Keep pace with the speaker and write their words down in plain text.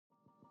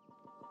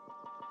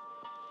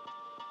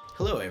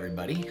Hello,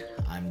 everybody.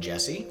 I'm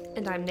Jesse.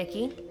 And I'm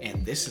Nikki.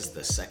 And this is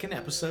the second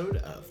episode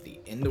of the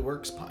In the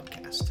Works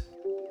podcast.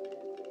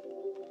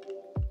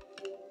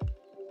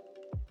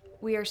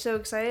 We are so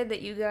excited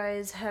that you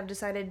guys have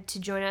decided to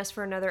join us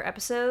for another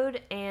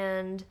episode,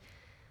 and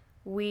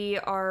we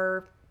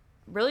are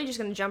really just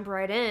going to jump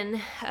right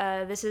in.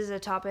 This is a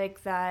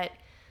topic that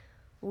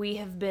we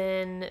have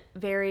been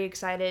very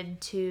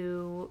excited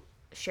to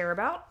share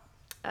about.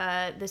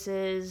 This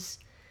is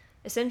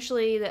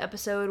essentially the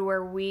episode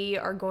where we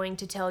are going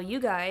to tell you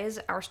guys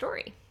our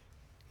story.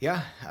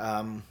 Yeah,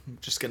 I'm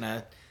just going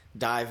to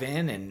dive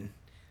in and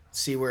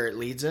see where it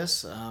leads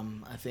us.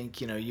 I think,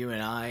 you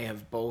and I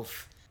have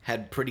both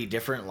had pretty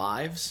different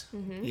lives,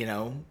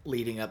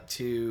 leading up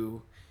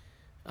to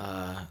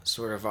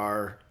sort of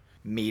our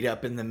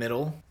meetup in the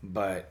middle.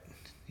 But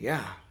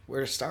yeah,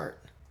 where to start?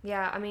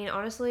 Yeah, I mean,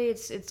 honestly,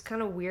 it's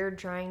kind of weird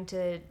trying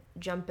to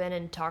jump in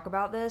and talk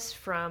about this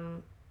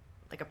from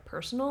like a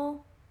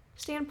personal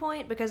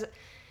standpoint because,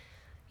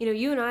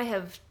 you and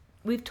I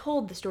we've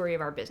told the story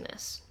of our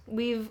business.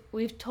 We've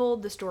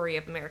told the story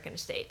of American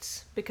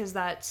Estates because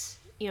that's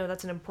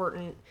an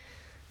important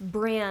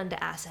brand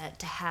asset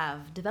to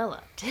have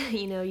developed.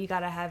 You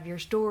got to have your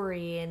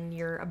story and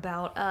your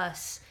about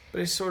us. But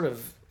it's sort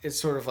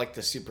of like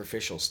the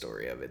superficial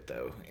story of it,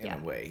 though, in a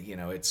way.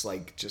 It's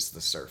like just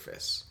the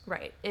surface.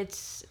 Right.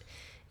 It's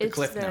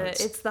Cliff Notes.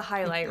 It's the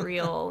highlight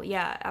reel.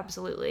 Yeah,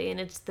 absolutely. And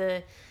it's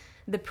the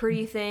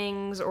pretty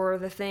things or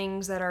the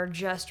things that are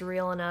just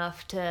real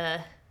enough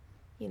to,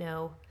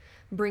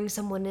 bring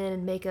someone in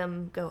and make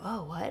them go,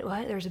 oh,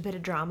 what? There's a bit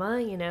of drama,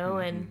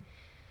 and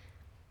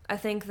I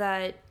think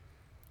that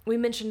we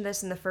mentioned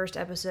this in the first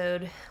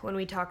episode when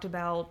we talked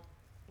about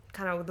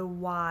kind of the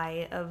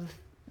why of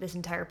this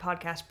entire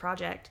podcast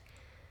project.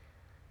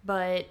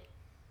 But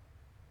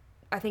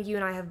I think you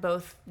and I have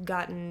both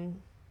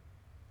gotten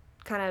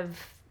kind of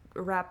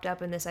wrapped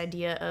up in this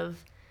idea of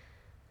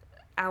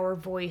our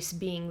voice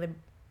being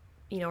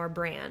our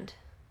brand.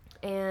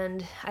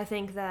 And I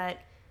think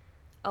that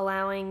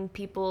allowing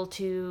people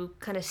to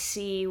kind of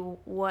see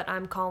what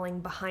I'm calling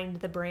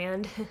behind the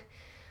brand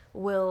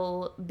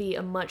will be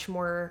a much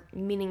more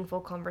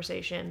meaningful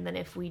conversation than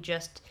if we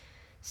just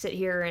sit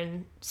here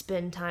and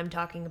spend time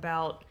talking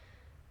about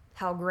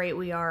how great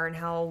we are and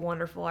how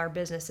wonderful our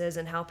business is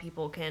and how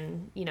people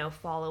can,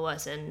 follow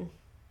us and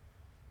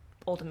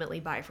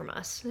ultimately buy from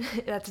us.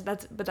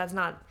 But that's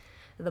not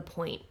the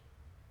point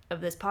of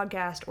this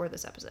podcast or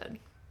this episode.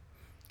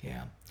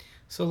 Yeah.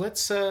 So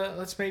let's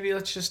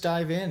just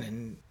dive in.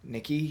 And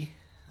Nikki,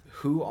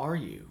 who are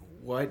you?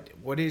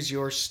 What is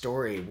your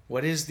story?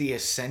 What is the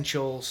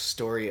essential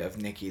story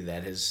of Nikki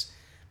that has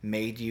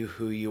made you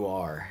who you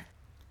are?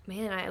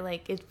 Man,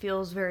 it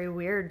feels very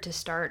weird to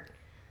start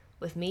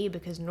with me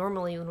because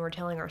normally when we're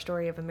telling our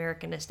story of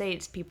American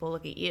Estates, people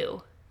look at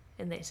you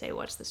and they say,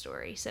 what's the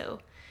story?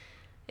 So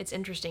it's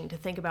interesting to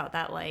think about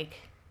that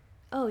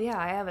oh yeah,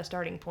 I have a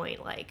starting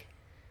point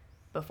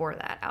before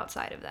that,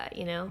 outside of that,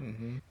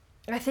 Mm-hmm.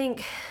 I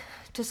think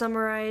to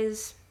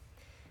summarize,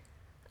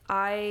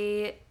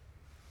 I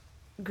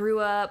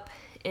grew up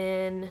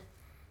in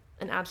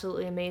an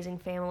absolutely amazing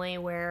family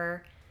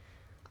where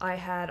I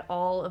had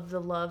all of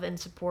the love and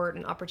support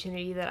and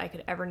opportunity that I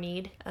could ever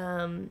need.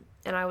 And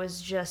I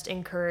was just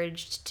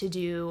encouraged to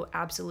do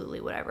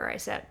absolutely whatever I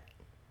set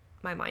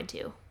my mind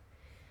to.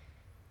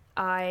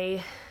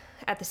 I,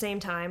 at the same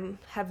time,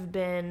 have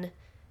been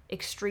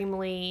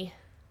extremely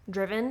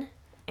driven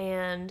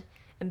and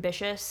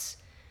ambitious.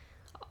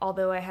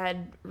 Although I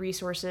had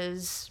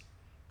resources,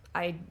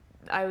 I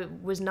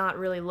was not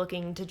really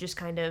looking to just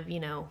kind of,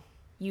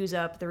 use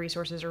up the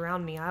resources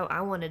around me.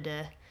 I wanted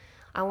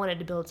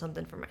to build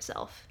something for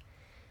myself.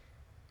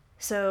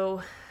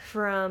 So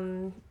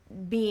from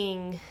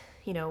being,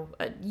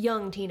 a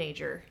young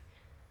teenager,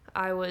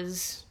 I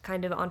was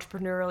kind of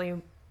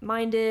entrepreneurially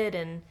minded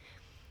and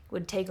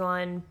would take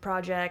on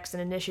projects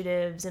and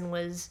initiatives and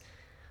was,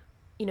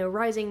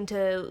 rising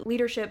to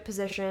leadership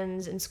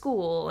positions in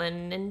school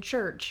and in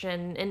church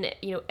and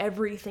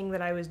everything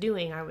that I was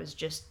doing, I was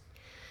just,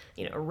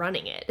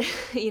 running it.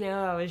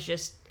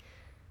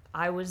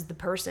 I was the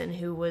person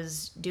who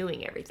was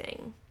doing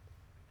everything.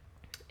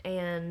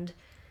 And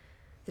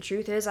the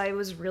truth is I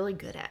was really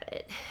good at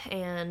it.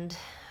 And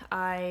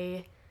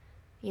I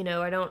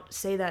don't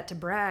say that to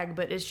brag,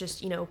 but it's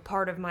just,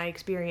 part of my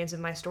experience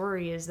and my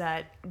story is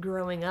that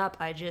growing up,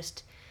 I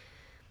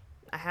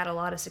had a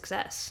lot of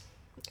success.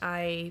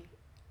 I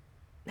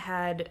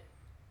had,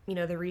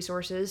 the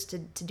resources to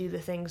do the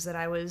things that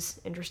I was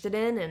interested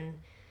in, and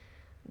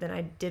then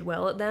I did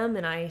well at them,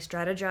 and I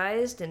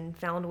strategized and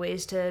found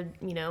ways to,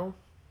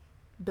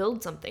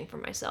 build something for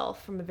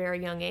myself from a very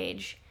young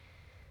age.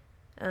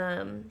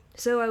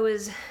 So I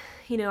was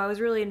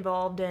really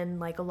involved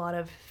in a lot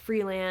of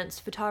freelance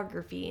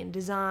photography and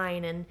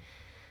design, and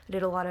I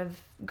did a lot of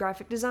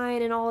graphic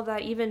design and all of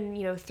that.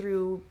 Even,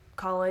 through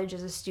college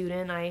as a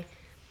student, I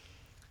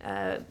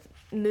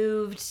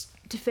moved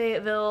to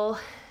Fayetteville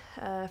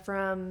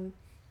from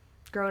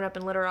growing up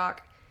in Little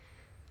Rock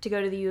to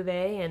go to the U of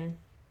A, and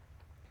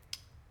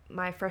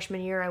my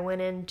freshman year, I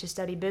went in to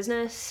study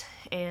business,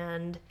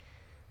 and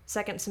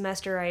second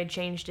semester I had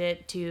changed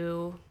it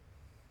to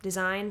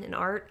design and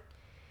art.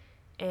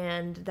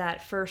 And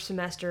that first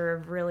semester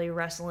of really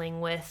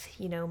wrestling with,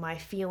 my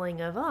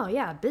feeling of, oh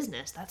yeah,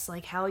 business, that's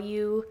like how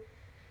you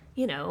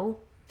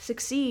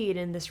succeed,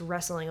 in this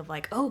wrestling of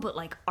like, oh, but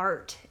like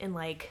art and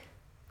like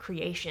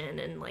creation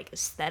and like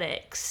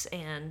aesthetics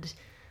and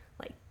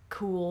like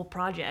cool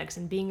projects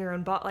and being your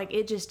own boss. Like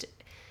it just,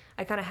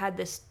 I kind of had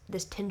this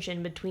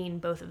tension between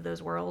both of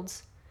those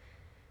worlds.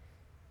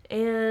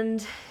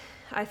 And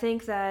I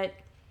think that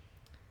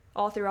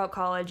all throughout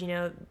college,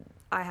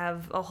 I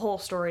have a whole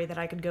story that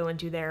I could go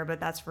into there, but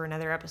that's for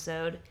another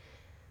episode,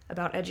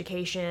 about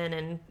education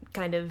and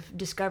kind of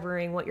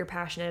discovering what you're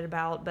passionate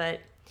about. But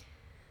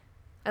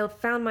I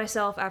found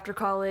myself after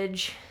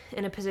college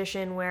in a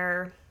position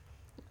where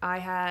I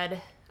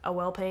had a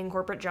well-paying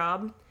corporate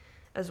job,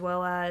 as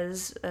well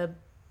as a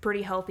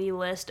pretty healthy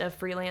list of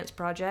freelance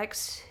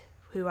projects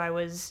who I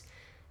was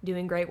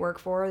doing great work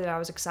for, that I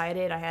was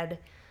excited. I had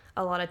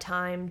a lot of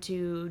time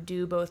to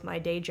do both my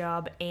day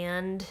job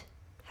and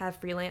have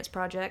freelance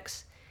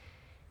projects.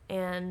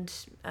 And,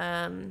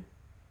 I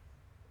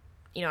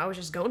was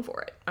just going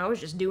for it. I was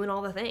just doing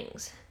all the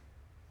things.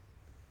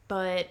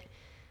 But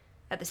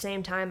at the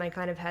same time, I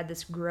kind of had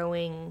this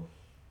growing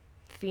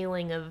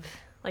feeling of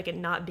like it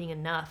not being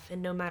enough.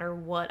 And no matter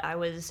what I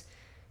was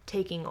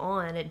taking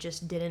on, it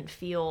just didn't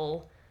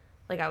feel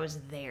like I was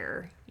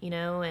there,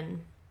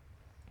 and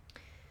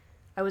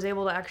I was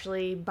able to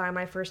actually buy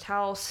my first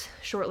house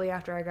shortly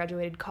after I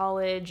graduated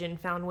college, and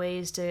found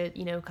ways to,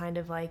 kind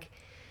of like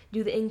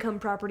do the income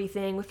property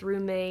thing with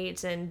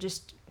roommates, and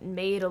just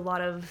made a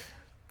lot of,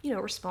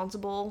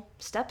 responsible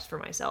steps for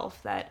myself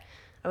that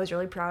I was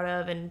really proud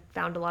of and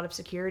found a lot of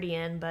security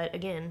in. But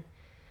again,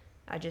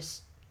 I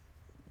just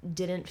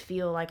didn't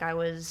feel like I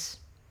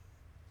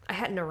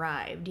hadn't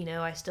arrived,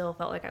 I still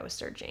felt like I was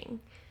searching.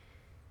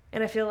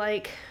 And I feel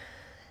like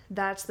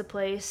that's the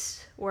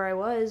place where I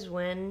was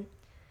when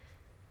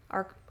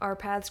our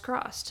paths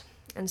crossed.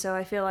 And so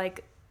I feel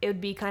like it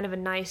would be kind of a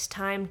nice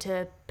time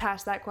to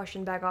pass that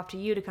question back off to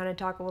you to kind of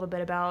talk a little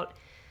bit about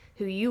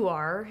who you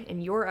are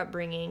and your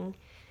upbringing,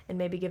 and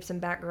maybe give some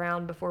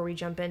background before we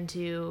jump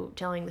into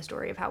telling the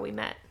story of how we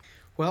met.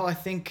 Well, I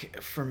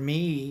think for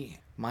me,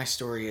 my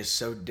story is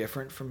so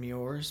different from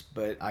yours,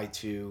 but I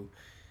too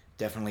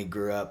definitely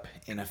grew up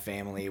in a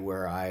family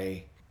where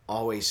I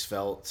always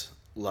felt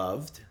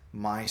loved.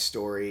 My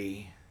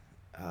story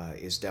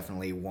is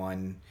definitely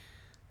one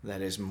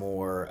that is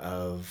more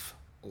of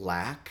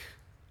lack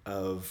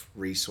of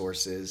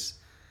resources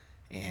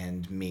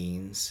and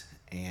means,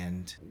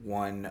 and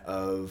one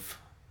of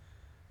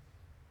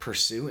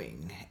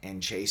pursuing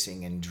and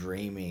chasing and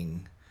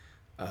dreaming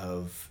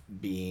of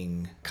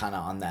being kind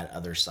of on that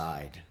other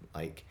side,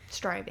 like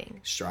striving.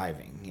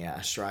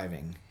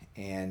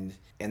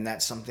 And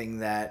that's something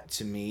that,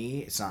 to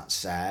me, it's not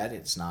sad,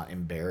 it's not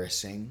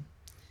embarrassing,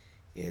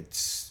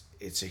 it's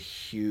a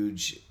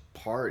huge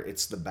part,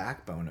 it's the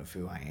backbone of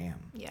who I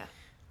am. Yeah.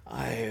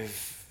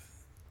 I've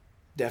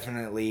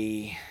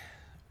definitely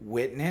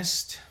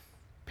witnessed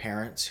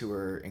parents who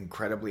are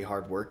incredibly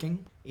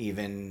hardworking,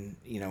 even,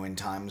 in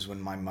times when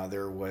my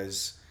mother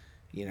was,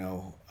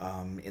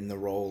 in the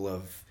role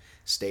of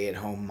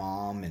stay-at-home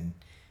mom. And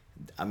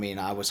I mean,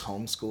 I was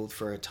homeschooled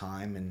for a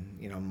time, and,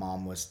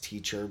 mom was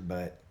teacher,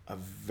 but a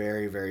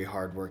very, very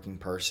hardworking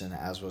person,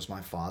 as was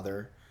my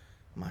father.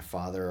 My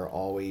father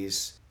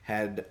always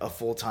had a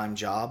full-time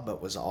job,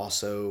 but was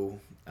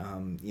also,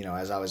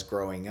 as I was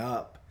growing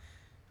up,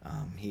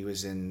 he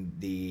was in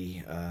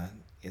the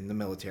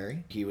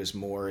military. He was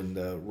more in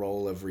the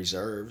role of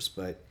reserves,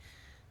 but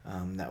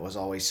that was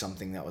always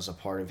something that was a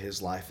part of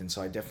his life. And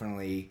so I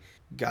definitely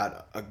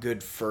got a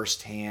good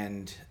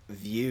firsthand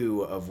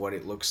view of what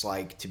it looks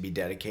like to be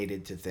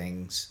dedicated to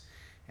things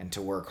and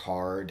to work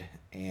hard.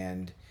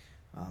 And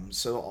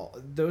so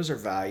those are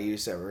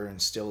values that were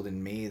instilled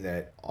in me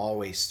that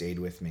always stayed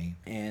with me.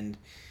 And,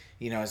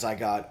 as I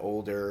got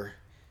older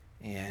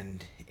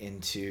and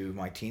into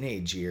my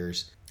teenage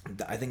years,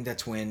 I think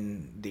that's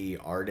when the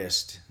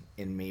artist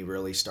in me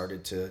really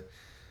started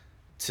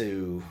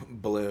to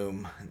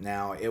bloom.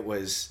 Now, it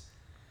was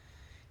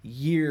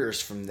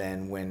years from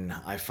then when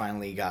I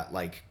finally got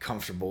like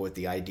comfortable with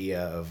the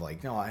idea of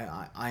like, no,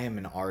 I am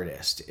an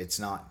artist. It's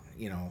not,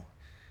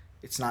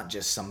 it's not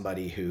just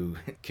somebody who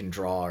can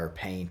draw or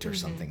paint or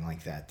something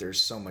like that.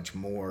 There's so much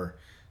more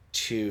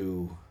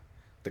to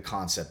the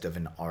concept of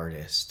an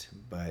artist,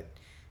 but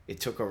it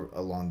took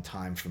a long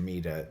time for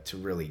me to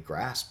really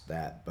grasp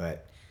that.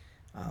 But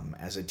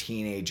as a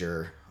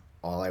teenager,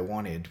 all I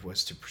wanted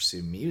was to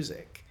pursue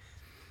music.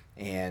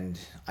 And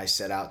I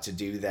set out to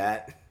do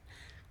that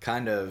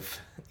kind of,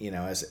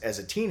 as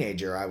a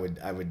teenager, I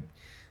would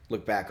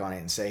look back on it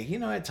and say,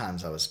 at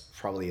times I was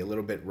probably a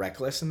little bit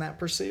reckless in that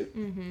pursuit.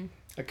 Mm-hmm.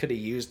 I could have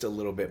used a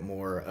little bit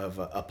more of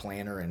a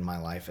planner in my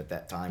life at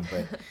that time,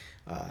 but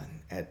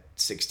at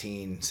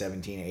 16,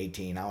 17,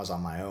 18, I was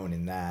on my own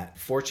in that.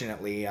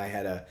 Fortunately, I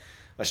had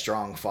a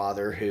strong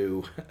father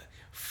who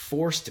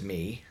forced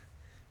me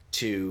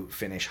to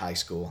finish high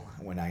school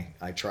when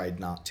I tried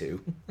not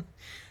to.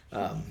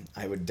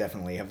 I would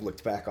definitely have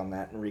looked back on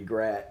that and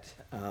regret.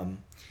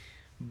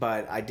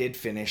 But I did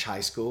finish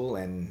high school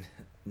and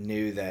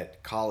knew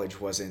that college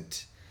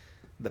wasn't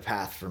the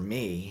path for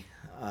me.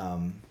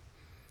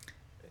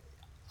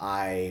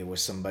 I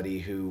was somebody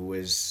who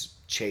was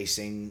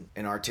chasing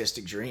an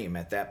artistic dream.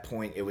 At that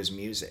point, it was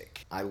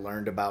music. I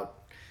learned about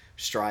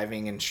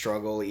striving and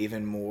struggle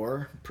even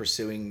more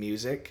pursuing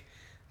music.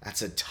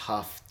 That's a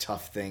tough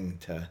thing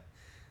to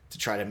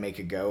try to make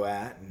a go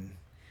at,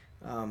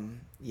 and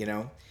you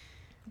know,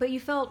 But you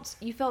felt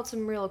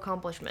some real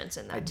accomplishments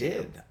in that I too.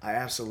 did. I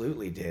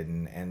absolutely did,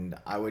 and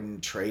I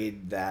wouldn't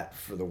trade that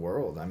for the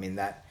world. I mean,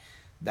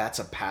 that's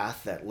a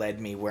path that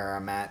led me where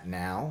I'm at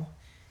now,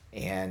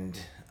 and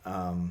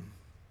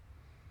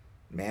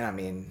man, I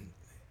mean,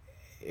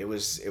 it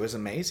was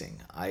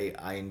amazing.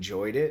 I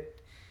enjoyed it,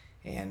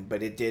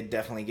 but it did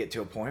definitely get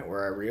to a point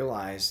where I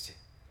realized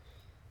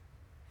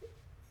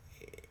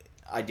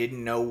I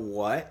didn't know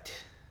what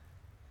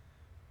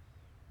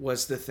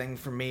was the thing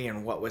for me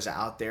and what was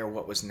out there,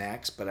 what was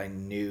next, but I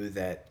knew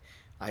that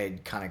I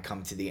had kind of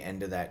come to the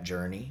end of that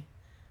journey.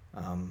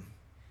 Um,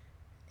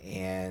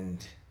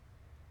 and,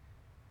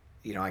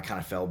 I kind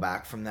of fell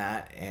back from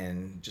that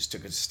and just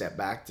took a step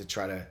back to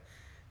try to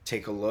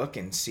take a look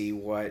and see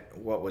what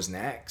was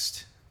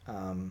next.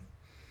 And,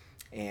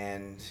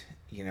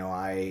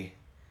 I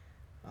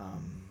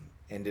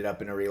ended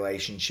up in a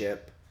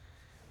relationship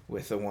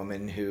with a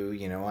woman who,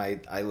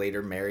 I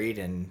later married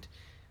and,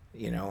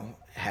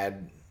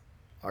 had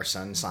our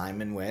son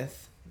Simon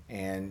with,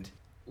 and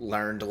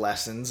learned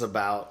lessons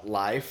about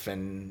life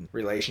and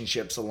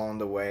relationships along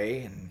the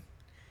way.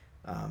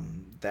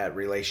 And that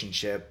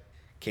relationship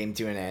came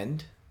to an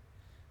end,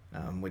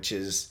 which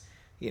is,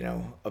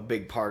 a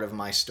big part of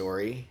my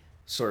story,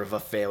 sort of a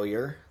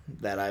failure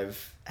that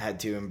I've had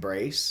to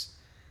embrace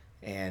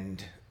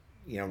and,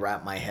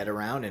 wrap my head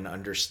around and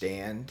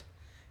understand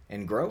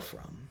and grow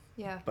from.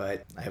 Yeah.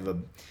 But I have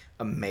an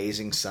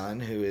amazing son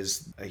who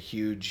is a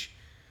huge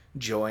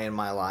joy in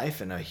my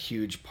life and a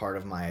huge part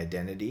of my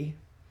identity.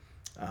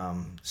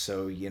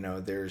 So,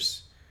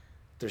 there's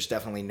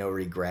definitely no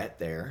regret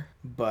there,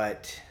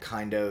 but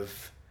kind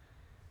of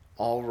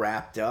all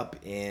wrapped up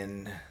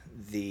in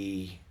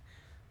the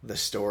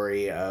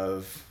story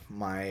of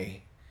my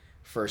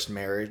first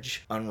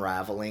marriage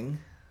unraveling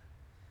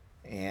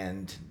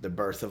and the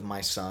birth of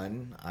my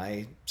son.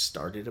 I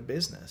started a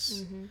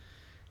business. Mm-hmm.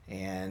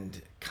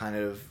 And kind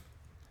of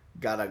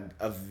got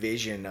a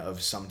vision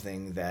of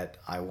something that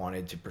I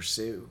wanted to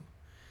pursue.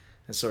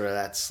 And sort of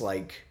that's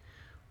like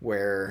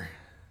where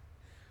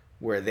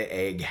the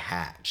egg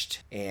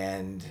hatched.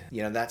 And,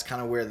 that's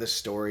kind of where the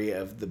story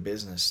of the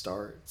business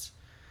starts.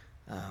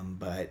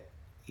 But,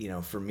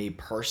 for me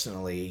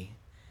personally,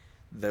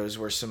 those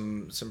were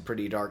some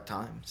pretty dark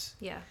times.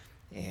 Yeah.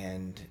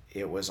 And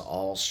it was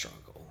all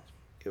struggle.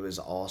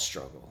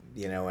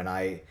 And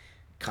I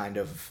kind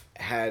of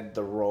had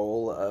the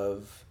role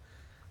of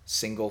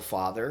single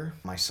father.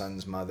 My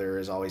son's mother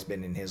has always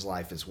been in his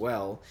life as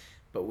well,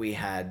 but we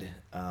had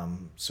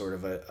sort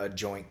of a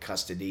joint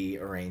custody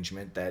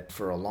arrangement that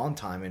for a long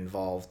time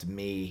involved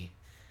me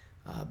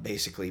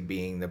basically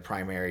being the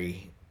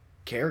primary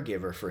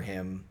caregiver for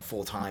him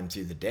full time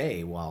through the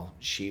day while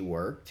she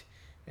worked.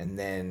 And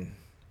then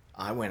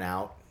I went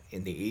out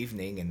in the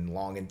evening and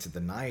long into the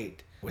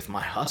night with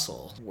my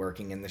hustle,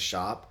 working in the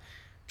shop,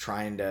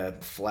 trying to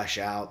flesh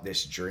out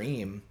this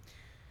dream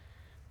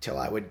till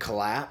I would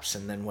collapse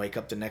and then wake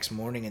up the next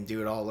morning and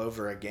do it all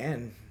over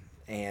again.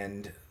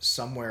 And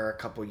somewhere a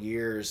couple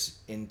years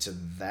into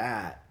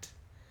that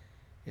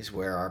is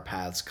where our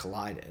paths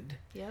collided.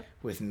 Yep.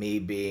 With me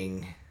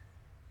being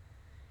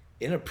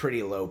in a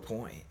pretty low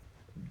point,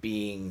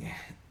 being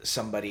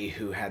somebody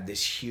who had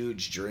this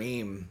huge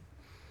dream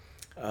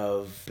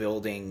of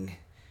building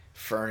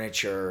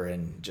furniture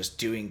and just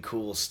doing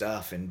cool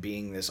stuff and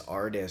being this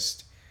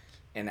artist,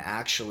 and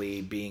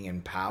actually being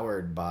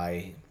empowered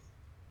by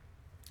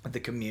the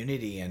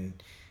community and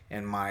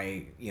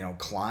my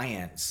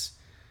clients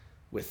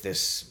with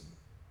this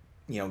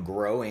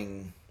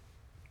growing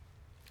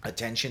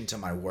attention to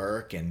my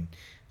work and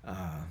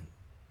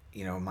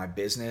my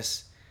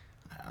business.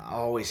 I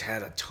always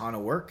had a ton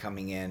of work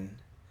coming in,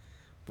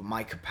 but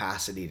my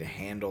capacity to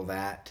handle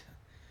that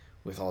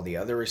with all the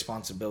other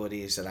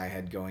responsibilities that I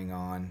had going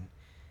on,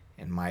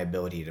 and my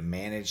ability to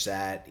manage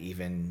that,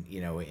 even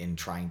in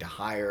trying to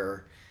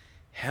hire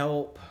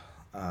help.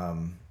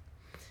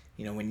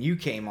 When you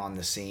came on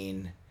the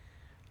scene,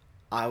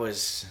 I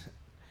was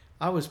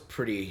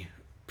pretty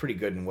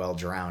good and well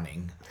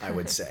drowning, I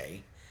would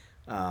say.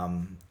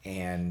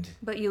 And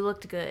But you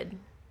looked good.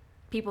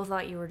 People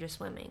thought you were just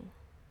swimming.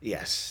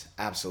 yes,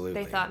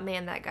 absolutely. They thought,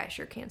 man, that guy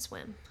sure can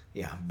swim.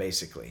 Yeah,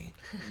 basically.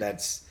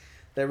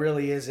 That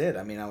really is it.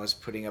 I mean, I was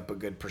putting up a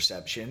good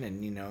perception,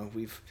 and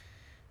we've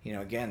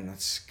again,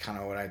 that's kind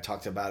of what I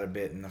talked about a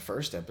bit in the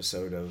first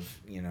episode of,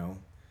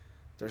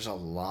 there's a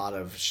lot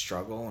of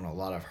struggle and a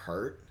lot of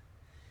hurt,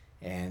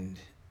 and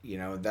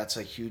that's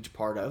a huge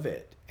part of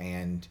it.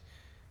 And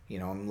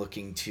I'm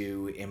looking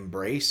to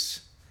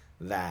embrace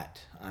that.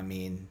 I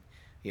mean,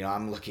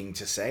 I'm looking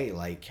to say,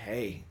 like,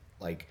 hey,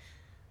 like,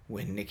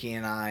 when Nikki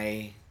and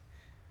I,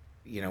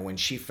 when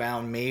she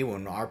found me,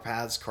 when our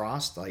paths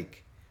crossed,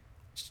 like,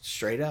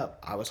 straight up,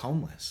 I was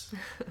homeless.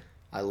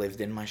 I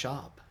lived in my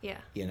shop. Yeah.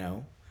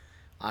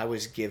 I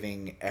was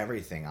giving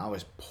everything. I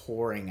was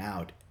pouring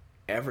out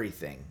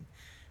everything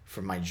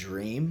for my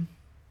dream,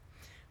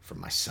 for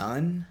my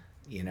son,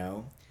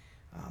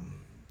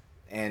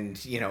 and,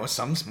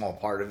 some small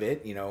part of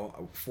it,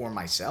 for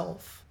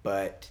myself.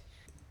 But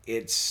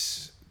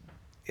it's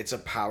a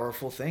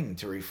powerful thing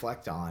to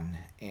reflect on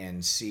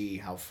and see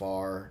how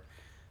far,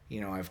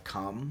 I've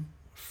come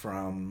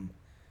from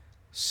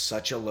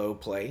such a low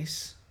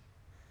place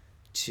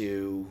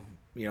to,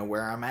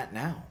 where I'm at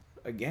now.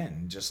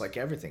 Again, just like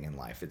everything in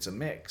life, it's a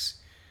mix.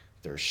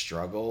 There's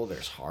struggle,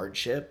 there's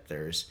hardship,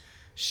 there's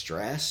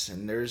stress,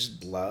 and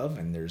there's love,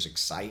 and there's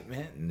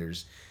excitement, and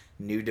there's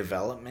new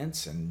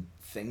developments and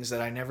things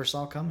that I never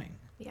saw coming.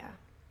 Yeah.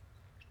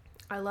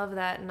 I love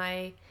that, and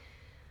I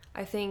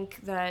think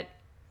that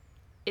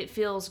it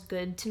feels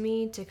good to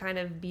me to kind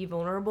of be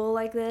vulnerable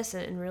like this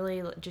and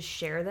really just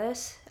share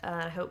this.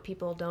 I hope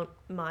people don't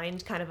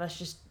mind kind of us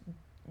just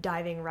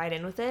diving right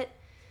in with it.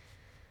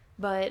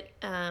 But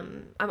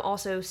I'm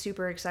also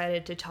super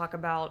excited to talk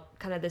about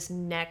kind of this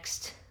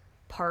next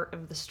part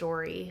of the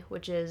story,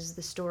 which is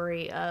the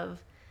story of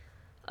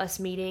us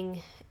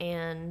meeting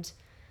and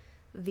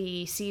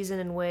the season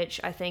in which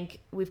I think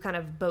we've kind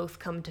of both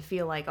come to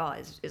feel like,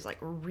 is like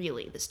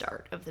really the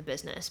start of the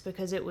business,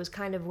 because it was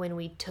kind of when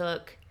we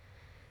took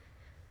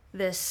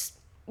this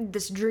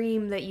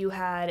dream that you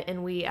had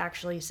and we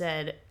actually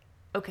said,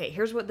 okay,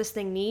 here's what this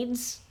thing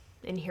needs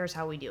and here's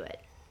how we do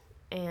it.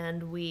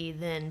 And we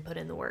then put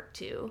in the work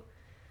to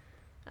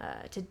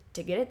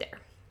get it there.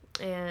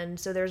 And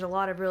so there's a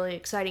lot of really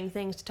exciting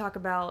things to talk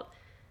about,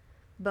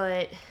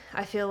 but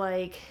I feel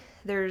like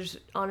there's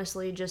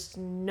honestly just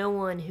no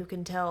one who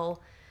can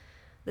tell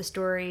the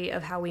story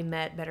of how we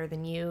met better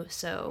than you.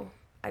 So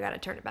I got to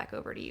turn it back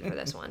over to you for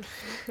this one.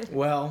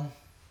 Well,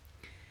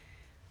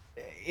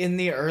 in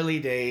the early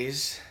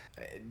days,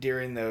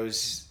 during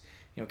those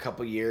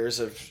couple years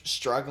of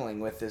struggling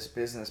with this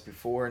business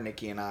before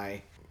Nikki and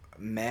I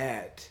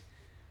met,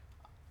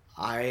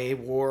 I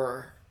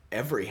wore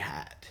every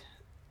hat.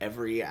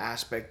 Every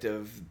aspect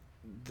of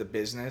the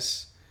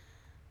business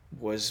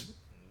was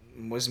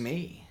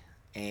me.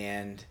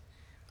 And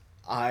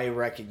I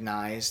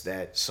recognized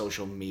that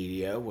social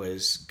media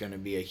was going to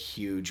be a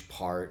huge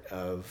part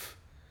of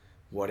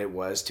what it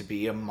was to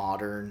be a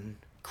modern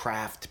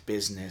craft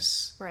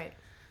business. Right.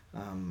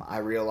 I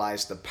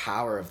realized the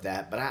power of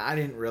that, but I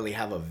didn't really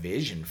have a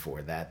vision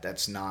for that.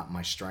 That's not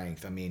my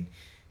strength. I mean,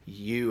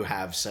 you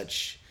have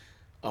such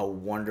a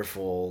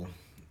wonderful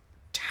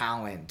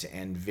talent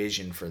and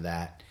vision for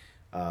that,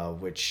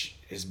 which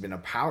has been a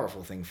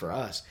powerful thing for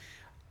us.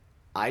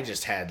 I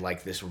just had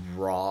like this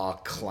raw,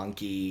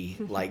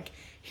 clunky, like,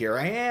 here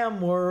I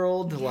am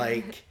world.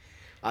 Like,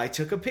 I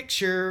took a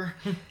picture.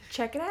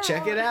 Check it out.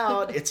 Check it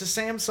out. It's a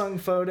Samsung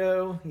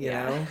photo, you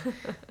know.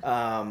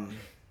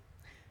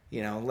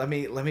 Let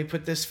me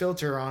put this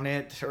filter on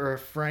it or a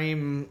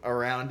frame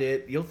around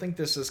it. You'll think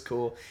this is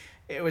cool.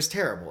 It was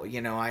terrible.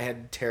 I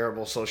had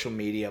terrible social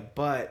media,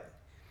 but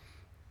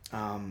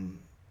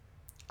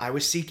I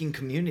was seeking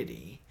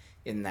community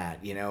in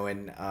that,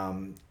 and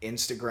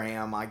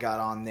Instagram, I got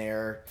on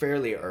there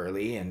fairly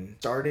early and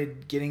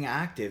started getting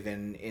active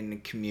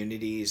in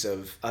communities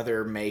of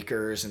other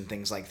makers and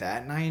things like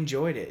that. And I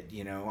enjoyed it.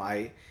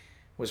 I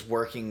was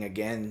working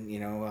again,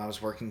 I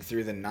was working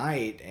through the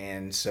night.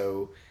 And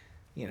so,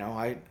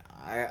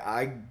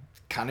 I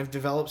kind of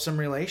developed some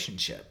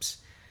relationships.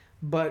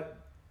 But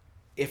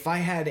if I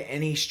had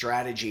any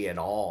strategy at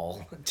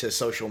all to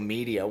social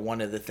media,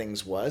 one of the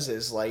things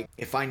is like,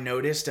 if I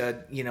noticed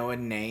a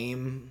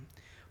name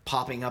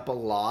popping up a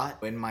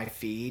lot in my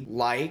feed,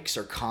 likes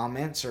or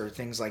comments or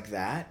things like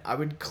that, I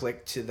would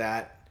click to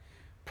that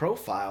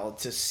profile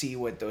to see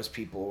what those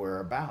people were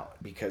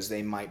about, because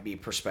they might be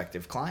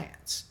prospective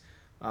clients.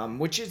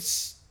 Which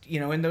is,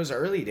 in those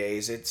early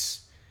days,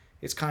 it's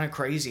kind of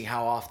crazy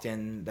how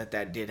often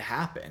that did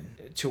happen,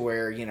 to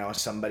where,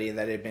 somebody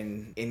that had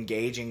been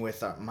engaging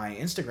with my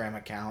Instagram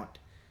account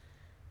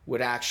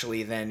would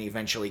actually then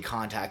eventually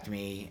contact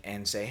me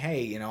and say,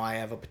 hey, I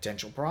have a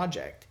potential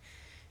project.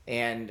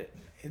 And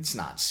it's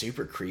not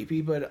super creepy,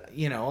 but,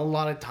 a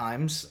lot of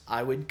times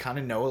I would kind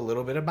of know a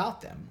little bit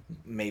about them,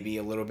 maybe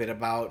a little bit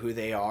about who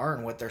they are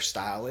and what their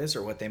style is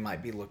or what they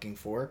might be looking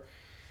for.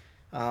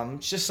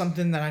 It's just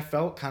something that I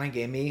felt kind of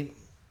gave me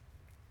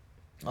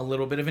a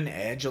little bit of an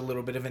edge, a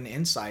little bit of an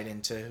insight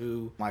into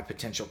who my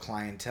potential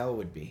clientele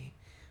would be.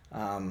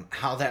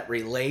 How that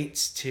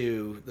relates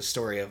to the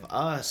story of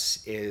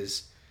us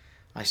is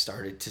I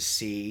started to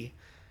see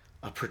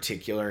a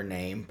particular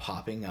name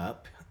popping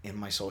up in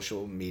my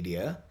social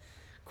media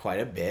quite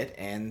a bit,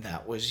 and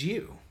that was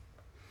you.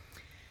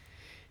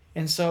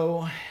 And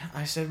so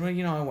I said,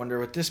 well, I wonder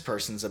what this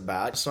person's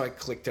about. So I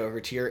clicked over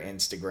to your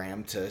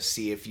Instagram to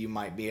see if you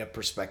might be a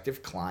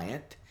prospective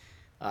client.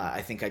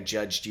 I think I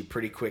judged you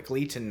pretty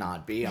quickly to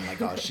not be. I'm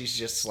like, oh, she's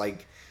just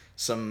like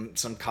some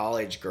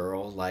college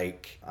girl.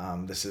 Like,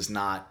 this is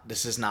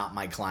not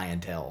my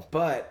clientele.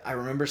 But I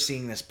remember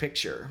seeing this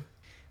picture.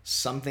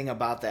 Something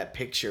about that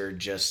picture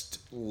just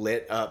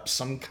lit up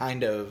some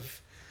kind of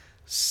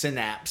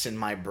synapse in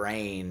my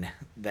brain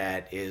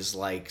that is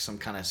like some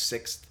kind of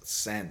sixth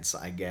sense,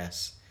 I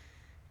guess.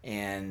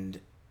 And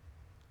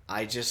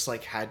I just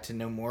like had to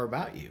know more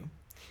about you.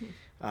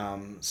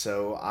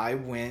 So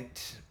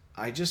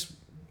I just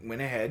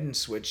went ahead and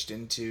switched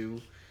into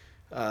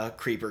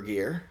creeper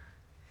gear,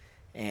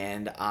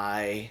 and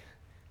I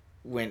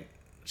went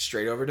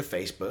straight over to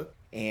Facebook.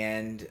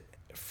 And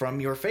from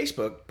your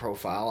Facebook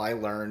profile, I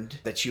learned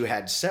that you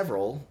had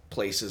several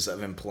places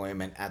of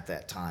employment at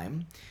that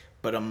time,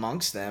 but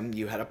amongst them,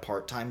 you had a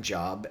part-time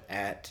job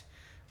at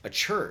a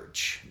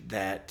church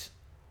that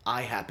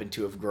I happen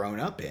to have grown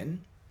up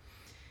in,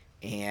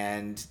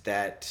 and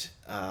that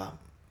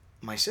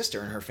my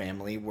sister and her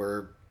family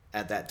were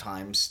at that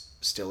time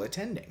still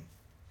attending.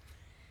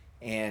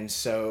 And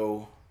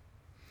so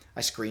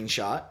I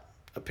screenshot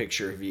a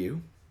picture of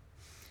you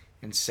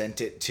and sent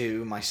it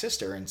to my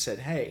sister and said,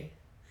 "Hey,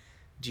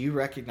 do you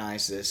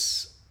recognize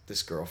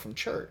this girl from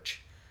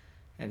church?"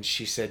 And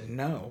she said,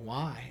 "No,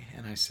 why?"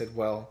 And I said,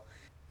 "Well,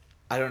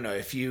 I don't know,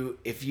 if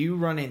you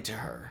run into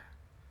her,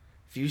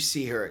 if you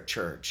see her at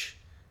church,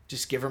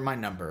 just give her my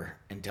number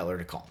and tell her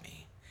to call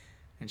me."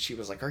 And she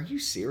was like, "Are you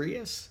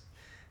serious?"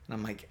 And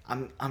I'm like,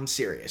 I'm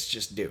serious,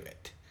 just do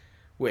it.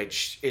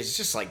 Which is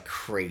just like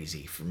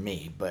crazy for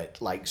me,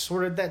 but like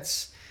sort of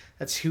that's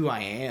who I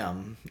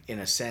am in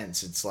a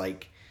sense. It's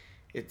like,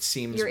 it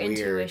seems your weird.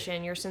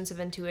 intuition, your sense of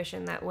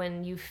intuition, that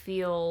when you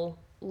feel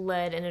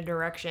led in a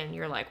direction,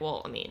 you're like,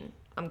 well, I mean,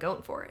 I'm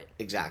going for it.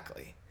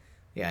 Exactly.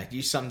 Yeah,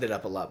 you summed it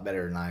up a lot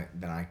better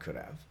than I could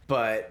have.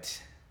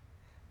 But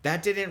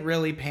that didn't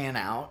really pan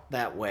out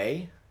that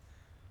way.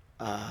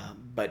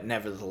 But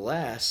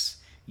nevertheless,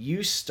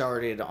 you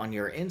started on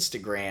your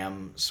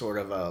Instagram sort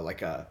of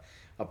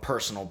a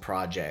personal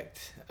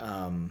project.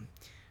 I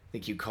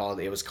think you called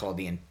it the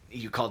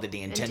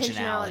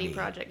intentionality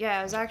project.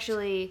 Yeah, it was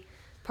actually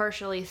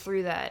partially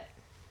through that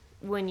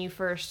when you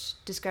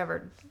first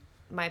discovered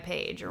my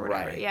page or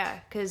whatever. Right. Yeah,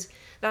 because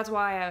that's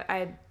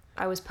why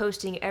I was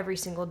posting every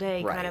single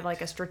day, Right. kind of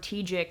like a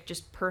strategic,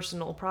 just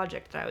personal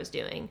project that I was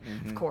doing,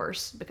 of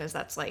course, because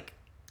that's like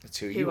That's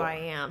who I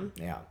am.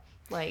 Yeah.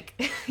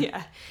 Like,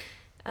 yeah.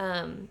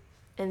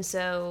 And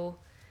so,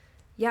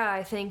 yeah,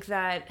 I think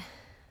that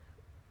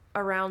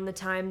around the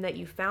time that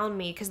you found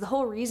me, because the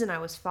whole reason I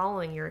was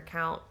following your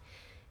account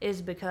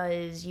is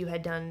because you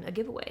had done a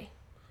giveaway,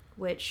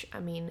 which, I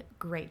mean,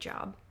 great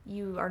job.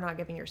 You are not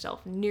giving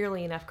yourself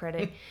nearly enough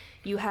credit.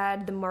 You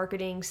had the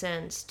marketing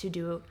sense to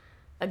do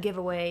a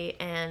giveaway,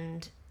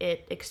 and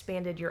it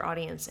expanded your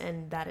audience,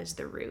 and that is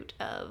the root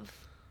of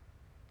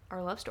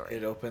our love story.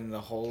 It opened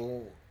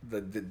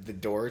the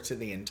door to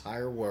the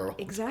entire world.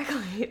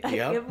 Exactly. That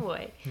Yep.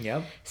 giveaway.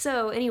 Yep.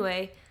 So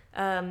anyway,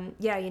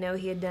 yeah,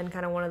 he had done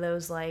kind of one of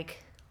those like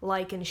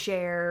and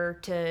share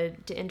to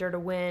enter to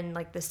win,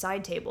 like the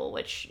side table,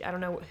 which I don't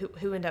know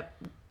who ended up,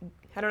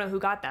 I don't know who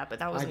got that, but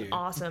that was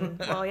awesome.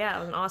 Well, yeah, it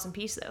was an awesome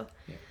piece though.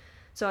 Yeah.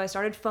 So I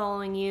started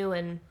following you,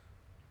 and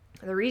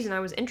the reason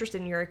I was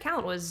interested in your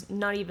account was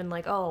not even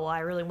like, oh, I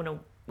really want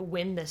to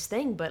win this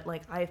thing, but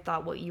like I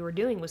thought what you were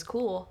doing was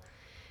cool.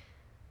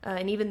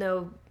 And even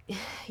though,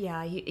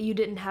 yeah, you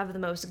didn't have the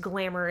most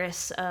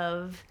glamorous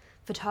of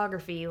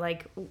photography,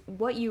 like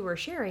what you were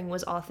sharing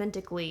was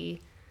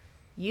authentically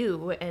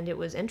you, and it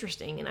was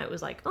interesting, and I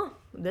was like, oh,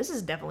 this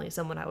is definitely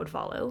someone I would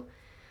follow.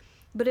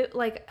 But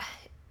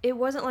it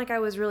wasn't like I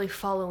was really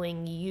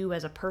following you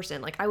as a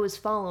person. Like I was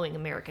following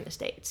American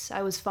Estates.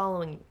 I was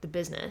following the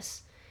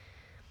business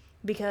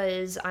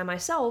because I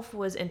myself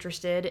was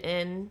interested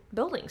in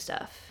building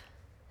stuff.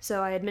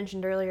 So I had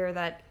mentioned earlier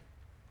that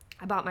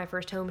I bought my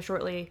first home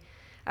shortly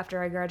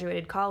after I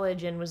graduated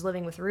college and was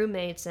living with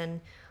roommates, and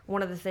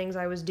one of the things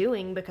I was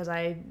doing, because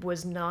I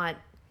was not,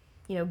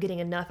 getting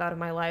enough out of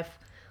my life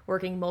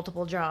working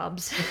multiple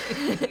jobs,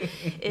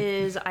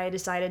 is I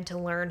decided to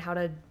learn how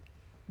to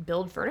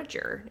build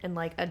furniture and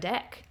like a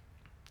deck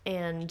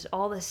and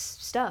all this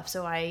stuff.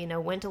 So I,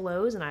 went to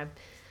Lowe's and I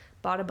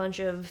bought a bunch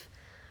of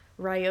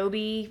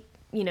Ryobi,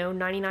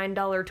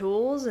 $99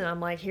 tools, and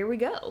I'm like, here we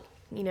go.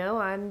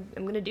 I'm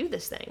going to do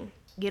this thing.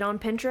 Get on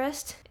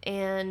Pinterest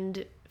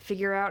and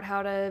figure out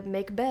how to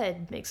make a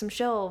bed, make some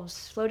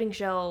shelves, floating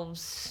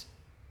shelves,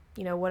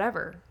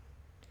 whatever.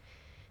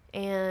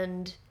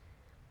 And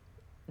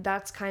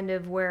that's kind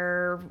of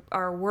where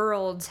our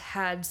worlds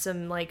had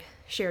some like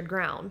shared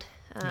ground.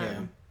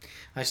 Yeah.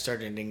 I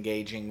started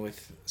engaging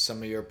with some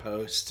of your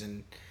posts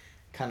and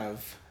kind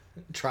of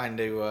trying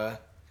to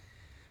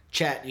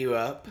chat you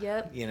up.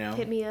 Yep.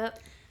 Hit me up.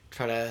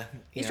 Try to.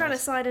 He's trying to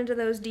slide into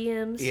those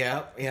DMs.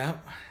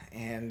 Yep.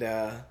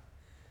 And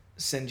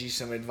send you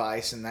some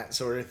advice and that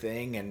sort of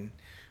thing, and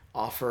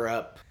offer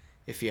up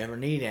if you ever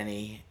need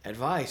any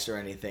advice or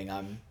anything.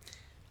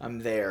 I'm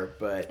there,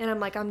 but... And I'm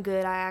like, I'm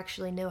good. I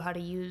actually know how to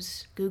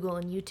use Google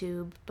and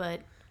YouTube,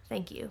 but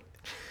thank you.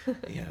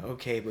 Yeah,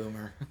 okay,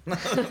 boomer.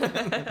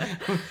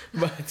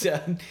 But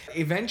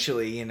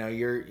eventually,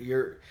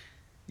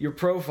 your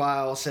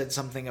profile said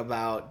something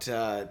about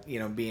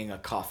being a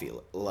coffee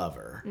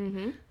lover,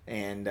 and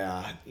and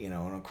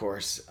of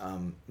course,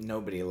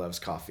 nobody loves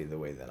coffee the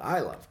way that I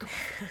love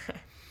coffee.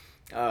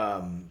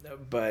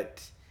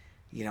 But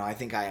I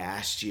think I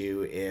asked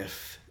you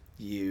if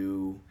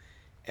you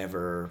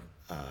ever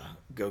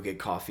go get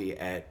coffee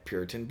at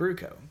Puritan Brew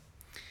Co.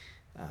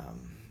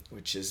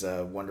 Which is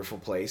a wonderful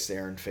place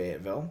there in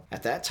Fayetteville.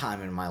 At that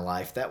time in my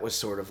life, that was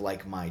sort of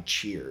like my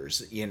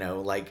Cheers,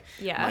 like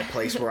Yeah. my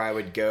place where I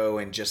would go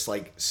and just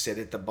like sit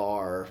at the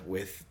bar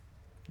with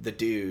the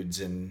dudes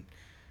and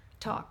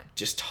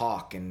just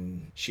talk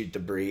and shoot the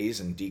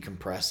breeze and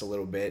decompress a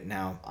little bit.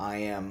 Now, I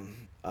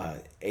am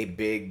a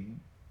big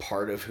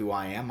part of who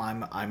I am.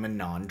 I'm a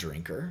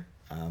non-drinker,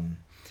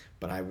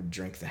 but I would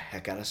drink the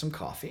heck out of some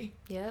coffee.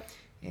 Yep.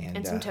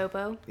 And some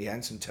Topo. Yeah,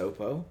 and some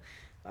Topo.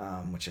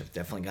 Which I've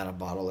definitely got a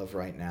bottle of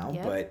right now.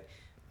 Yep. But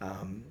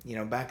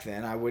back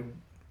then I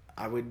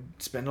would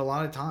spend a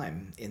lot of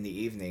time in the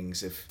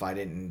evenings if I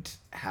didn't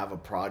have a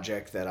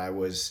project that I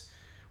was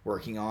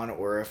working on,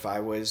 or if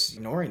I was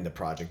ignoring the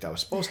project I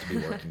was supposed to be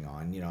working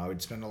on. I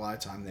would spend a lot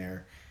of time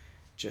there,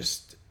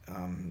 just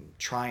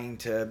trying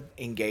to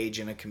engage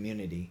in a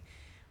community.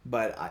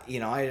 But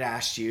I had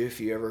asked you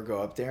if you ever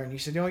go up there, and you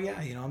said, "Oh yeah,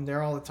 I'm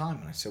there all the time."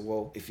 And I said,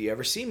 "Well, if you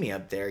ever see me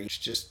up there, you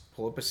should just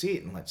pull up a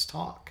seat and let's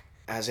talk."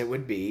 As it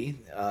would be,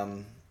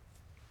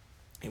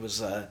 it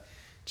was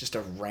just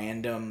a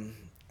random.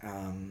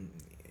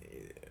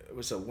 It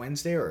was a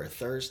Wednesday or a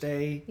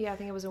Thursday. Yeah, I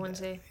think it was a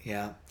Wednesday.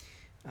 Yeah,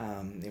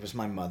 it was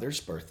my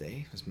mother's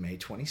birthday. It was May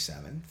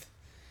 27th,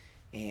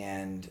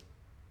 and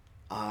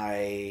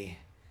I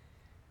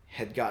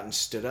had gotten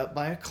stood up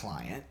by a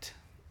client,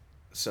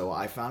 so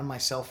I found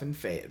myself in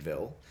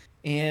Fayetteville,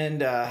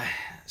 and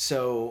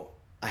so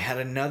I had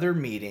another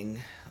meeting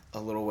a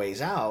little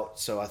ways out,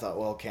 so I thought,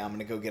 well, okay, I'm going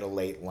to go get a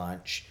late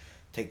lunch,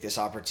 take this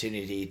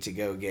opportunity to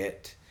go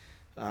get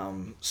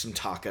some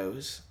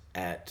tacos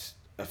at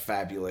a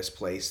fabulous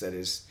place that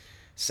is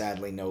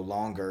sadly no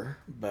longer,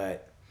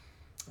 but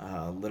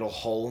a little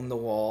hole in the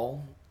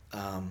wall,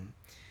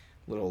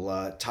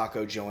 little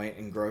taco joint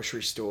and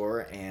grocery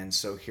store. And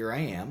so here I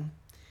am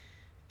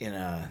in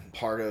a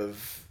part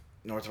of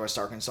Northwest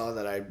Arkansas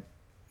that I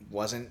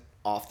wasn't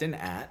often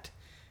at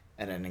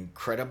an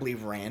incredibly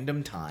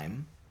random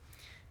time.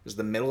 It was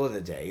the middle of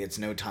the day. It's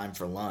no time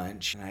for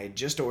lunch. And I had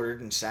just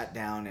ordered and sat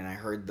down, and I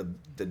heard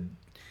the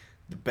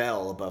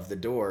bell above the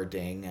door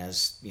ding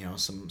as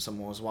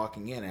someone was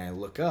walking in. And I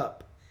look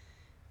up,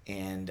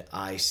 and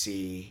I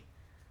see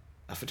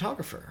a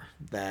photographer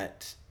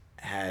that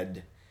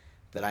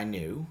I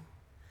knew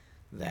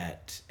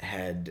that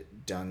had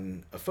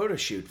done a photo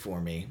shoot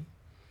for me,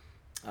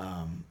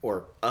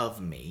 or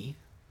of me,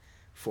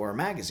 for a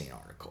magazine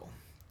article,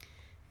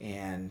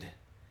 and.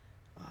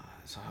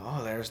 So,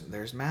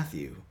 there's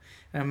Matthew.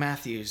 Now,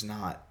 Matthew's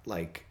not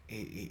like,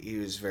 he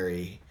was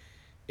very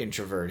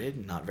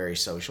introverted, not very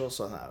social.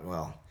 So I thought,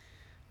 well,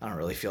 I don't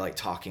really feel like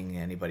talking to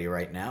anybody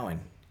right now, and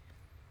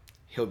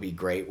he'll be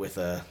great with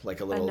a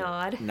little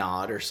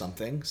nod or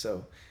something.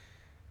 So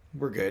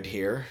we're good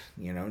here,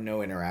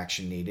 no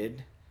interaction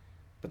needed.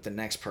 But the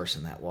next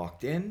person that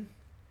walked in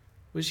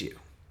was you.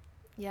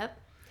 Yep.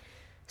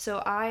 So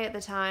I, at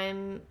the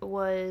time,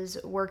 was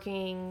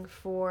working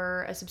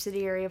for a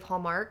subsidiary of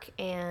Hallmark,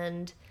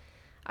 and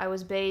I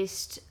was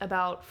based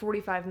about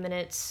 45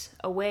 minutes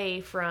away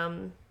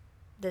from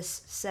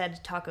this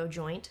said taco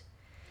joint.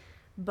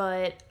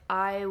 But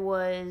I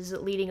was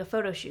leading a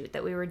photo shoot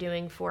that we were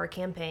doing for a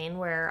campaign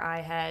where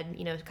I had,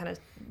 kind of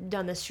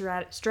done this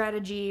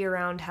strategy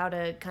around how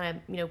to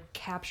kind of,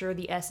 capture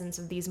the essence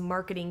of these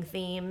marketing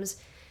themes.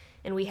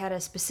 And we had a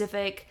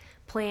specific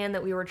plan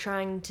that we were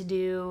trying to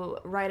do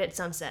right at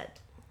sunset.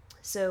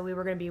 So we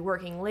were going to be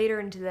working later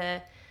into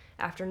the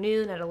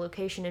afternoon at a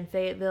location in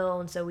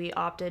Fayetteville, and so we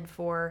opted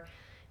for,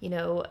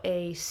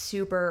 a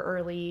super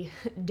early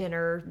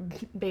dinner,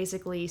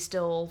 basically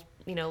still,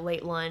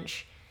 late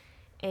lunch.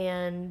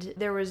 And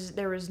there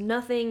was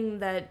nothing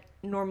that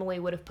normally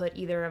would have put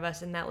either of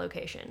us in that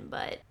location,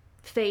 but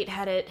fate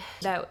had it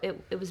that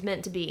it was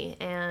meant to be.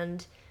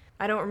 And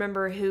I don't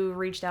remember who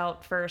reached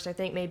out first. I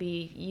think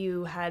maybe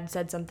you had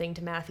said something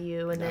to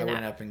Matthew, and then I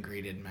went up and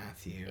greeted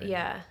Matthew.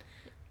 Yeah.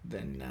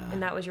 Then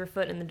and that was your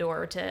foot in the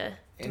door to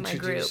my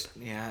group.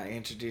 Yeah, I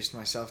introduced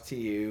myself to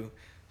you,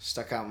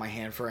 stuck out my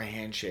hand for a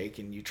handshake,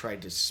 and you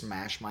tried to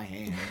smash my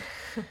hand.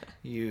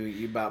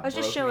 you about. I was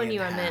just broke showing me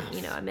you in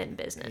half. I meant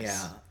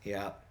business.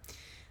 Yeah.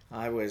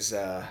 I was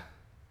a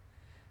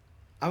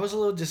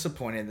little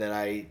disappointed that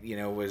I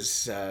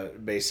was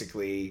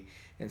basically,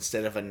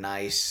 instead of a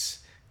nice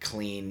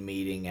clean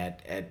meeting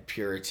at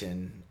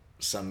Puritan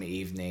some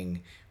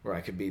evening where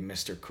I could be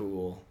Mr.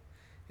 Cool,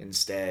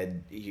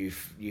 instead you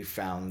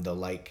found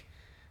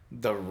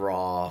the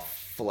raw,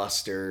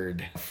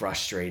 flustered,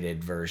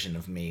 frustrated version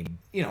of me.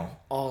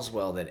 All's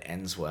well that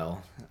ends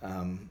well.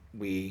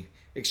 We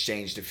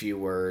exchanged a few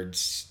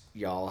words.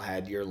 Y'all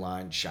had your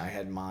lunch, I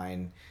had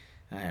mine.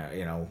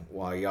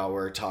 While y'all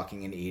were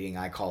talking and eating,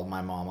 I called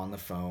my mom on the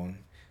phone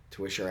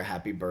to wish her a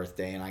happy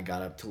birthday, and I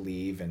got up to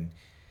leave. And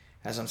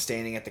as I'm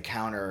standing at the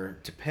counter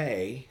to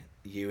pay,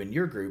 you and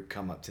your group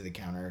come up to the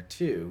counter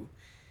too.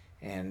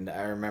 And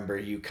I remember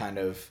you kind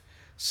of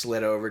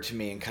slid over to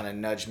me and kind of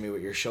nudged me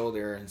with your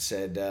shoulder and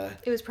said,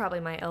 it was probably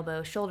my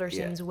elbow. Shoulder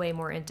seems way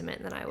more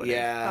intimate than I would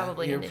have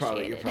probably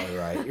initiated. You're probably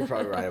right. You're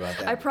probably right about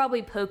that. I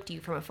probably poked you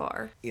from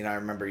afar. I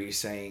remember you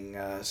saying,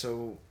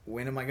 so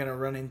when am I going to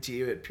run into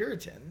you at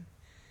Puritan?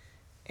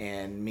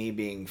 And me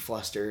being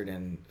flustered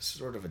and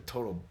sort of a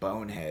total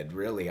bonehead,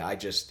 really. I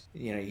just,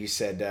 you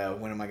said,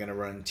 when am I going to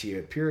run into you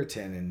at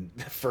Puritan? And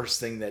the first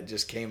thing that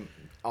just came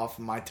off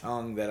my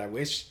tongue that I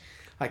wish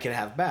I could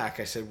have back,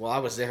 I said, well, I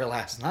was there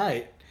last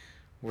night.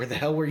 Where the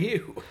hell were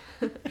you?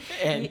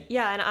 And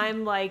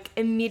I'm like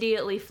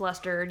immediately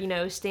flustered,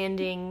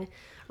 standing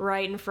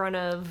right in front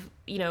of,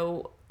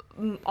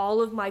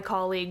 all of my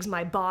colleagues,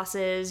 my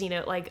bosses,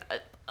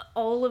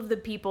 all of the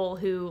people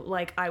who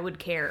I would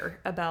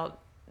care about,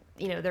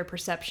 their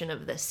perception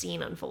of this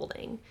scene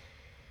unfolding.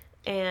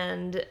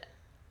 And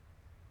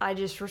I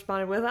just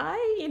responded with,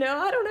 I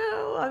don't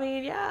know. I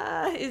mean,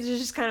 yeah, it's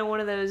just kind of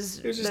one of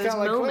those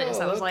moments.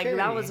 I was like,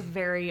 that was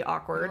very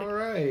awkward. All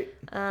right.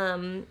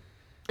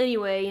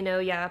 Anyway,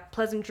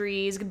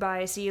 pleasantries,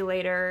 goodbye, see you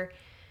later.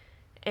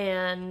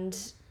 And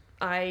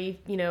I,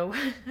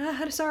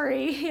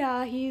 sorry,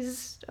 yeah,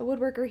 he's a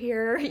woodworker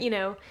here,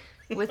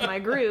 with my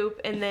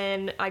group. And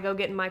then I go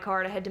get in my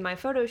car to head to my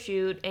photo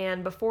shoot.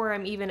 And before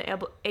I'm even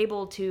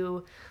able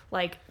to,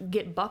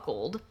 get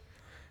buckled,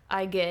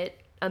 I get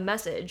a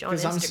message on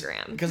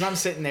Instagram. Because I'm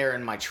sitting there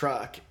in my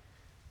truck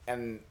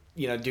and,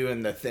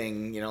 doing the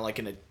thing, like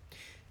in a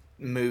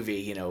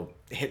movie,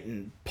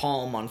 hitting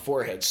palm on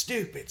forehead,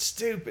 stupid,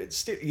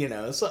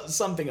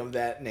 something of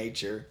that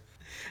nature.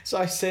 So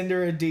I send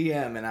her a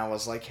DM and I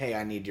was like, hey,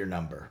 I need your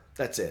number.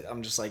 That's it.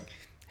 I'm just like,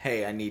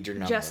 hey, I need your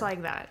number. Just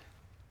like that.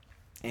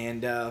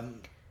 And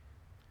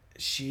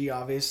she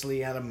obviously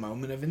had a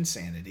moment of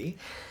insanity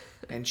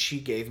and she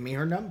gave me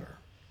her number.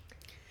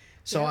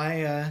 So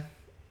I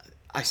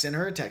sent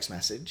her a text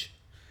message.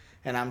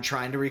 And I'm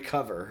trying to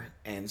recover,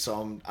 and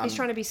so He's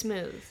trying to be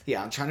smooth.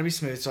 Yeah, I'm trying to be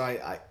smooth. So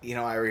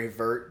I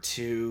revert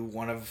to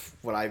one of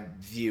what I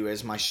view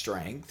as my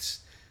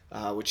strengths,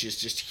 which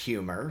is just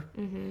humor.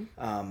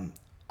 Mm-hmm.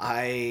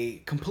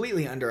 I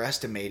completely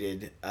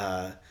underestimated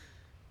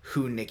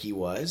who Nikki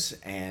was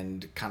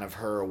and kind of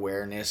her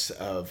awareness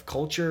of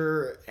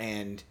culture,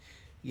 and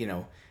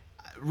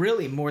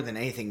really more than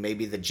anything,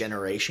 maybe the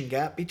generation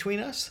gap between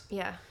us.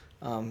 Yeah.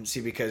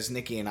 Because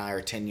Nikki and I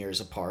are 10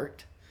 years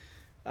apart.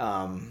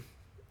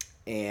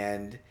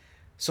 And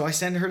so I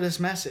send her this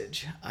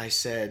message. I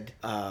said,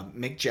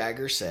 Mick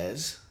Jagger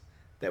says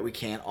that we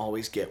can't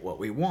always get what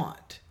we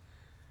want.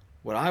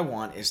 What I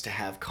want is to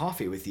have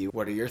coffee with you.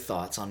 What are your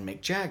thoughts on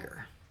Mick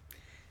Jagger?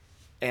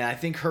 And I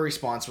think her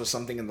response was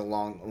something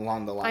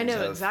along the lines of...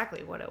 I know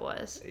exactly what it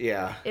was.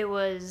 Yeah. It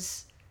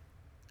was,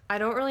 I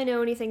don't really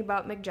know anything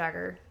about Mick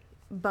Jagger,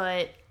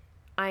 but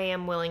I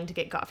am willing to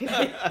get coffee.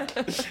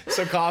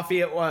 So coffee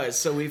it was.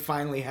 So we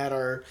finally had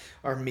our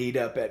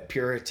meetup at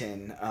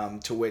Puritan,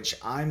 to which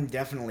I'm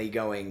definitely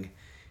going,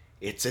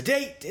 it's a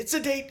date, it's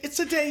a date, it's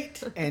a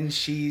date. And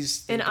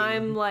she's thinking,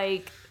 and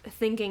I'm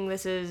thinking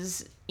this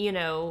is,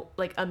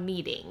 a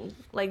meeting.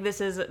 This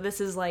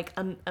is like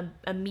a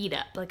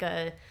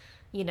meetup,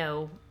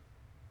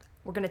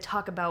 we're going to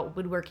talk about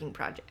woodworking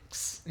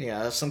projects.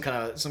 Yeah, some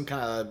kind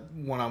of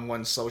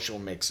one-on-one social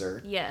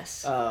mixer.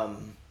 Yes.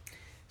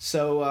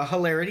 So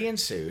hilarity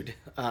ensued,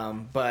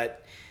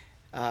 but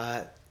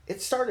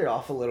it started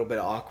off a little bit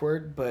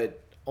awkward,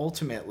 but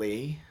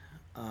ultimately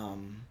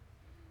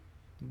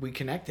we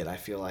connected, I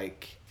feel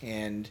like,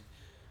 and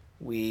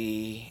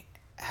we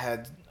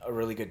had a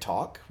really good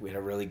talk. We had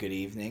a really good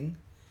evening.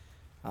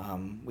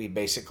 We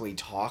basically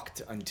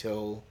talked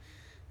until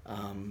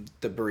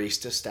the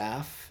barista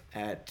staff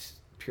at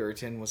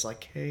Puritan was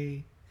like,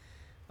 hey...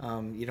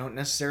 you don't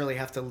necessarily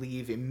have to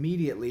leave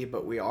immediately,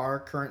 but we are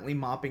currently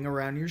mopping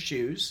around your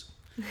shoes.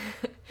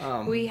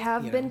 We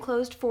have been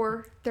closed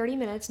for 30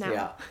 minutes now.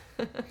 Yeah.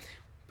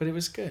 But it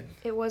was good.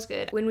 It was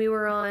good. When we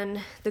were on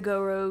the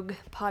Go Rogue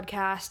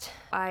podcast,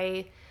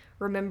 I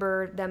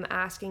remember them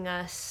asking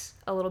us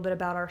a little bit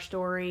about our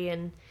story,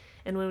 and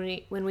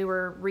when we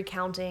were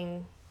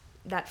recounting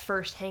that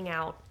first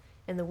hangout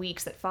and the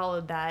weeks that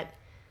followed that,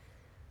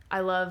 I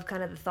love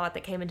kind of the thought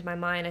that came into my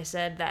mind. I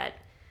said that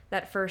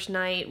first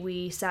night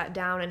we sat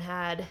down and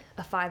had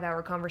a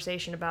 5-hour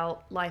conversation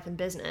about life and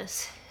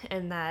business,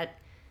 and that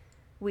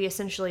we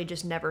essentially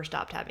just never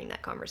stopped having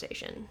that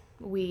conversation.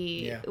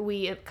 We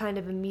kind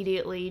of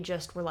immediately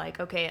just were like,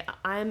 okay,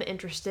 I'm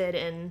interested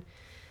in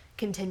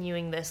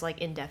continuing this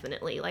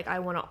indefinitely. I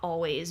want to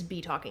always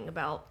be talking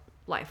about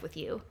life with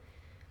you.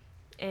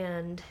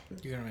 And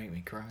you're gonna make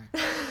me cry.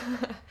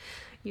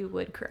 You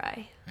would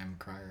cry. I'm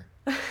a crier.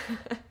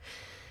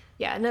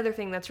 Yeah, another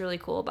thing that's really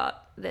cool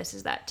about this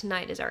is that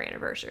tonight is our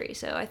anniversary.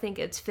 So I think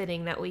it's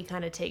fitting that we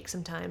kind of take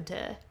some time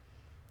to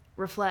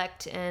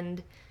reflect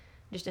and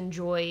just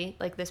enjoy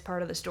this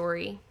part of the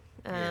story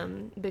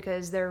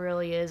because there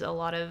really is a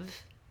lot of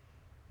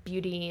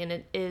beauty, and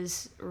it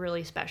is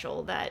really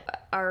special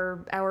that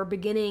our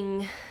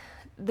beginning,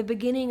 the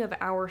beginning of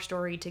our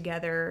story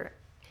together,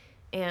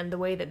 and the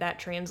way that that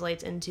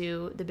translates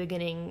into the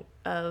beginning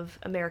of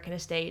American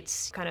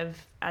Estates, kind of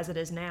as it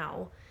is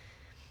now.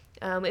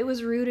 It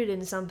was rooted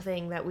in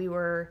something that we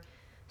were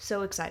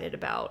so excited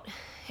about,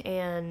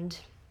 and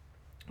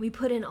we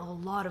put in a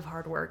lot of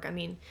hard work. I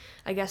mean,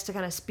 I guess to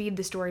kind of speed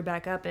the story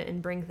back up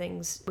and bring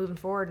things moving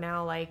forward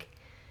now, like,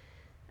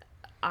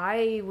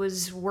 I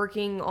was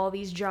working all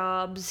these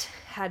jobs,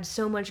 had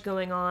so much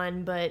going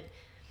on, but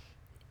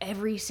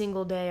every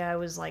single day I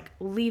was like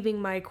leaving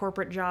my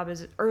corporate job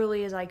as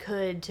early as I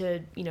could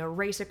to,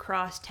 race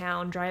across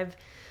town, drive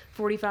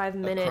 45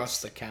 minutes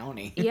across the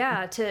county.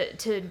 Yeah,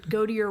 to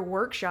go to your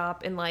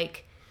workshop and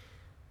like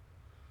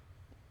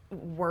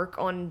work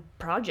on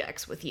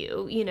projects with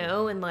you,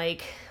 and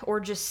like, or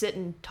just sit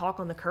and talk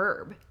on the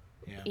curb.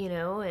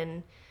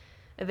 And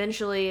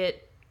eventually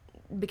it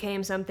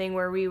became something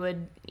where we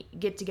would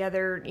get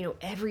together,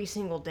 every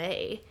single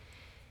day.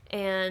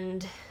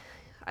 And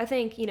I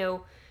think,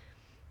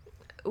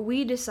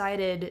 we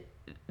decided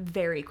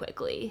very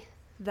quickly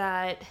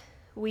that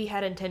we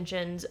had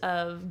intentions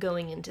of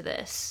going into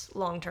this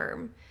long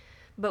term,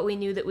 but we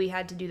knew that we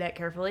had to do that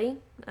carefully,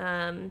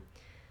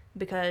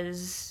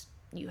 because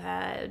you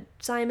had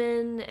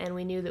Simon, and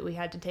we knew that we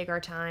had to take our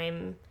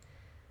time,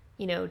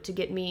 to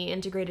get me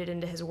integrated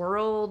into his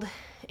world.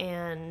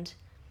 And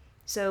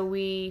so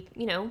we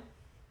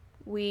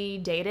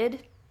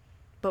dated,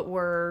 but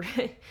we're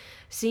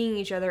seeing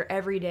each other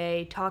every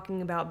day,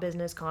 talking about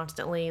business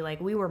constantly. Like,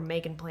 we were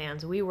making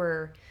plans. We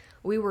were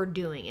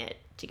doing it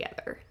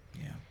together.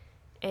 Yeah.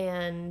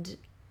 And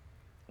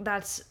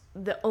that's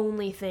the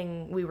only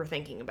thing we were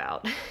thinking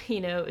about,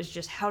 is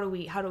just how do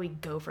we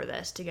go for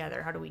this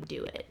together? How do we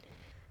do it?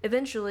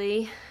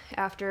 Eventually,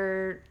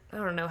 after, I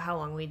don't know how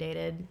long we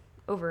dated,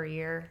 over a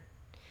year,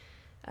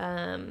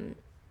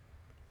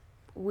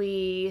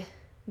 we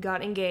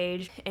got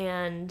engaged,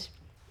 and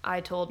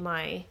I told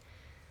my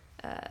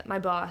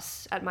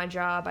boss at my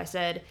job, I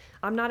said,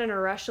 I'm not in a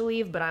rush to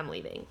leave, but I'm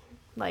leaving.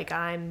 Like,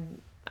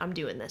 I'm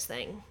doing this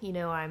thing.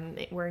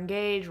 We're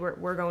engaged,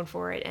 we're going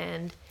for it.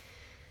 And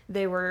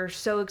they were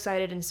so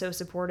excited and so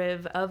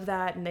supportive of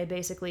that, and they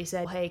basically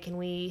said, hey, can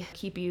we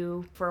keep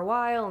you for a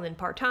while and then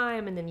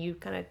part-time, and then you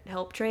kind of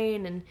help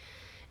train, and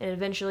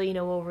eventually,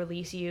 we'll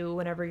release you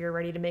whenever you're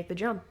ready to make the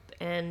jump.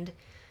 And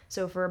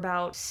so for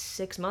about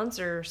 6 months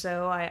or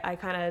so, I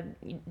kind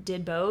of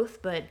did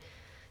both, but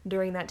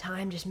during that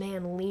time, just,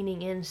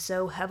 leaning in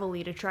so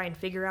heavily to try and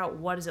figure out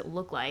what does it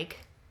look like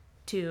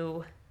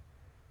to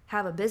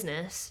have a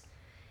business,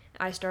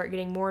 I start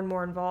getting more and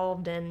more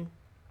involved in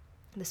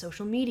the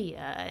social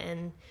media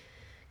and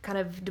kind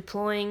of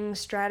deploying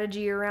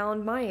strategy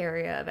around my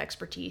area of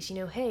expertise.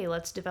 Hey,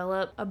 let's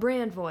develop a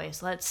brand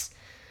voice. Let's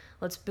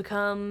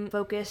become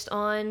focused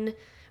on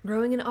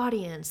growing an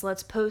audience.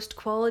 Let's post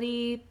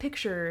quality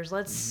pictures.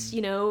 Let's,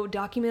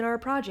 document our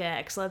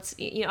projects.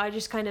 I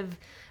just kind of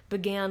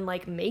began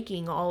like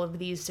making all of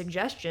these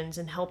suggestions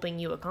and helping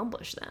you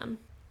accomplish them.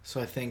 So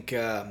I think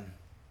kind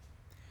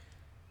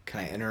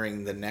of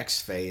entering the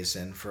next phase,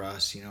 and for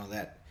us,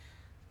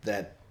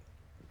 that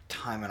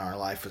time in our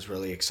life was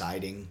really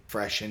exciting,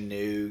 fresh and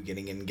new,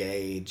 getting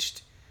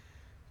engaged,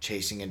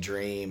 chasing a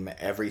dream.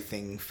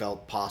 Everything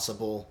felt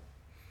possible,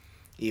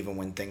 even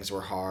when things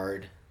were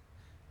hard,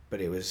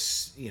 but it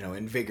was,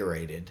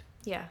 invigorated.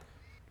 Yeah.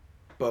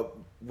 But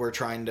we're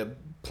trying to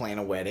plan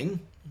a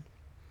wedding,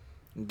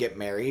 get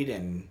married,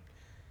 and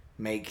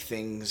make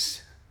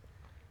things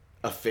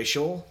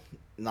official.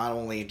 Not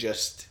only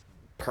just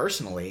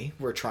personally,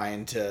 we're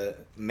trying to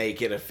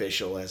make it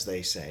official, as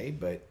they say,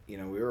 but, we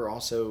were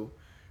also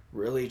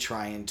really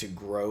trying to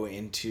grow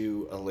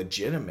into a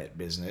legitimate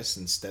business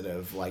instead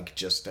of like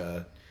just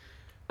a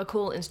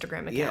cool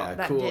Instagram account. Yeah, a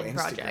that cool did Instagram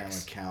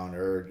projects. account,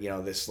 or,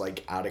 this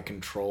like out of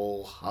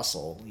control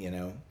hustle,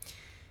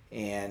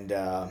 And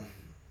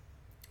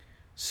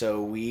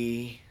so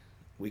we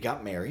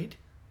got married,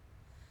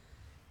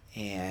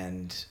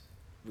 and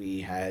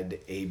we had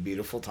a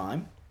beautiful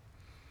time.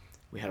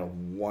 We had a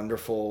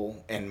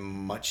wonderful and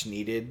much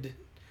needed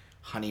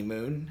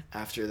honeymoon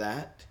after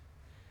that.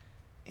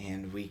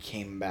 And we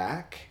came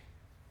back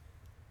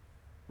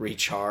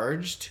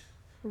recharged,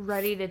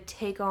 ready to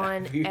take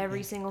on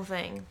every single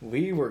thing.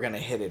 We were going to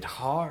hit it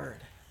hard,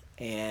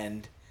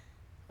 and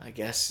I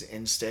guess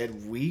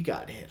instead we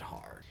got hit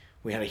hard.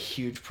 We had a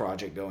huge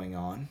project going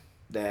on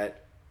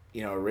that,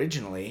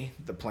 originally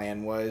the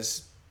plan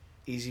was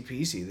easy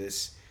peasy.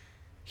 This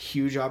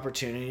huge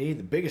opportunity,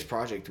 the biggest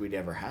project we'd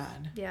ever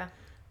had. Yeah.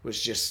 Was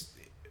just,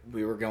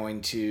 we were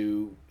going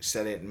to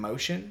set it in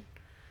motion,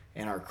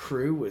 and our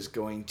crew was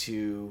going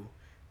to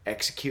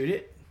execute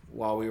it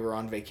while we were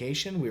on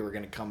vacation. We were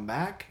going to come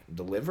back,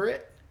 deliver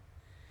it,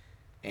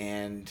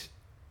 and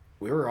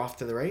we were off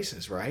to the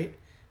races, right?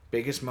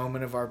 Biggest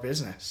moment of our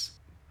business.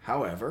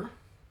 However,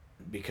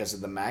 because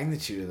of the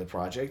magnitude of the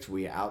project,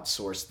 we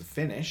outsourced the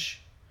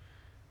finish,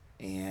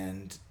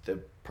 and the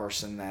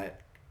person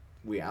that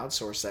we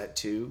outsourced that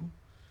to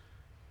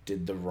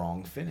did the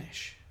wrong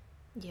finish.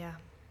 Yeah.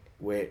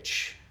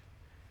 Which,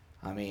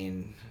 I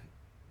mean,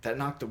 that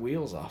knocked the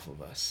wheels off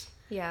of us.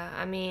 Yeah,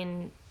 I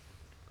mean,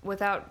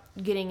 without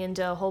getting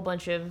into a whole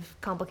bunch of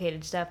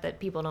complicated stuff that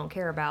people don't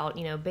care about,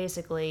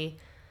 basically,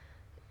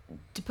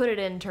 to put it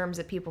in terms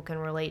that people can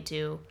relate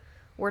to,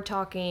 we're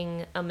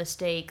talking a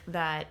mistake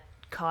that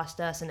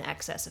cost us in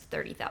excess of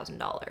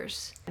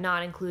 $30,000,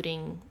 not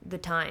including the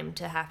time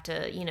to have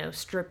to,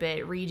 strip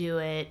it,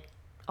 redo it,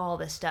 all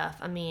this stuff.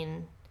 I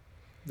mean,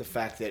 the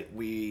fact that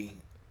we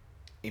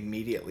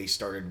immediately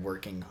started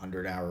working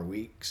 100-hour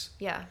weeks.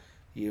 Yeah.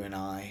 You and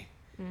I.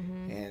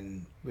 Mm-hmm.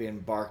 And we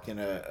embarked in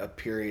a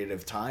period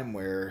of time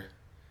where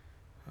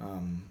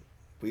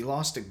we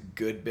lost a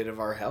good bit of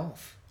our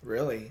health,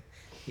 really.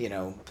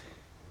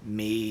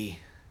 Me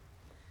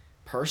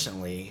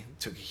personally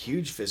took a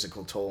huge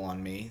physical toll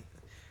on me,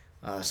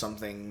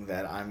 something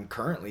that I'm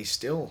currently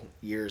still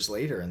years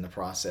later in the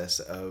process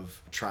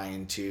of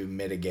trying to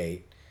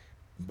mitigate.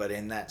 But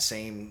in that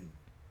same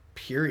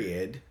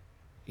period,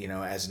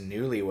 as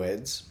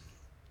newlyweds,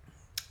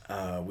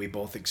 we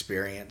both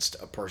experienced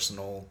a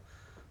personal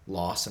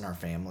loss in our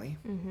family.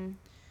 Mm-hmm.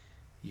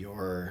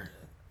 Your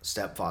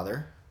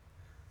stepfather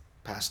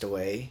passed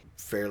away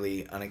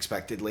fairly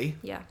unexpectedly.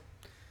 Yeah.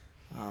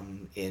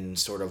 In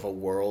sort of a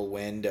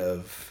whirlwind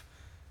of,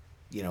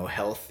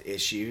 health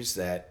issues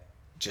that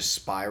just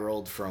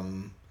spiraled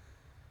from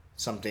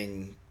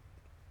something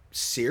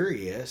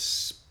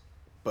serious,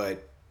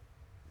 but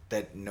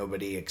that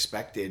nobody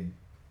expected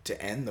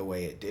to end the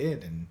way it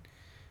did. And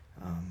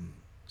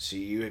so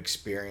you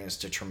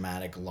experienced a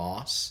traumatic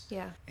loss.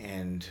 Yeah.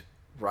 And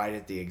right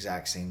at the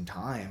exact same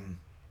time,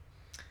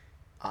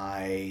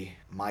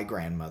 my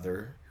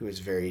grandmother, who is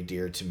very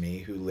dear to me,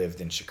 who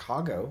lived in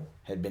Chicago,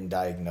 had been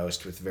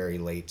diagnosed with very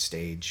late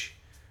stage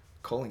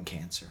colon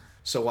cancer.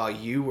 So while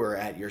you were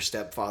at your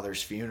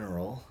stepfather's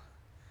funeral,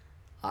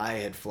 I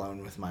had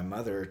flown with my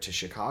mother to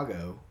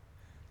Chicago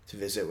to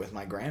visit with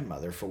my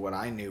grandmother for what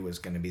I knew was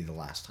going to be the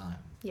last time.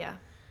 Yeah.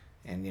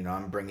 And,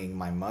 I'm bringing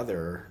my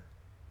mother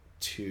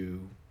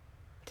to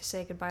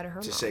say goodbye to her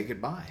mom. To say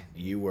goodbye.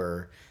 You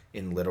were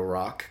in Little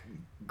Rock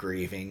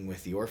grieving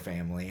with your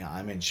family.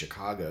 I'm in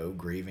Chicago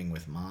grieving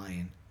with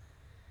mine.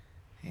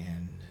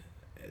 And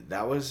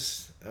that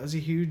was a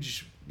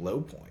huge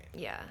low point.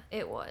 Yeah,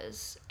 it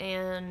was.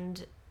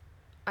 And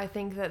I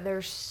think that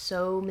there's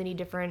so many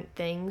different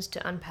things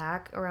to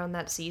unpack around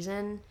that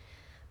season,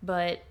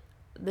 but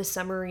the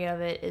summary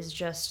of it is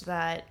just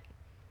that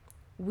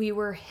we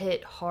were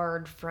hit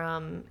hard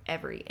from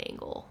every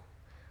angle.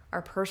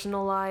 Our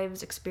personal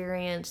lives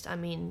experienced,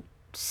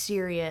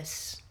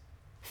 serious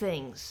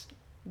things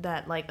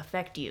that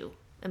affect you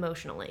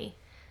emotionally,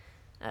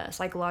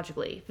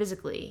 psychologically,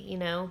 physically,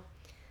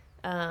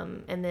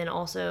 and then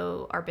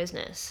also our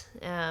business.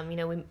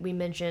 We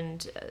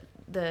mentioned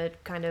the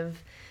kind of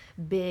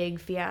big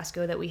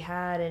fiasco that we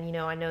had, and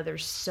I know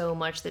there's so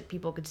much that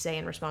people could say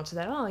in response to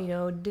that.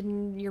 Oh,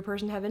 didn't your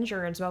person have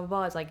insurance? Blah blah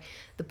blah. It's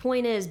the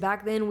point is,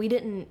 back then we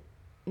didn't.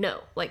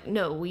 No,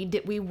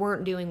 we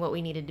weren't doing what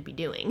we needed to be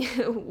doing.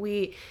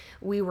 we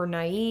were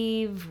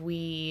naive.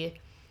 We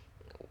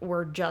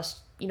were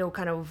just,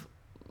 kind of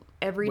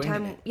every winging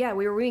time. It. Yeah,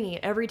 we were winging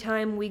it. Every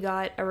time we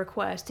got a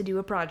request to do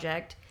a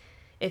project,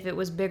 if it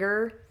was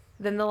bigger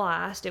than the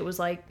last, it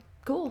was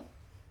cool.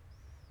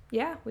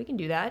 Yeah, we can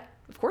do that.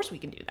 Of course we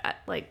can do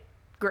that.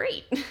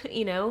 Great,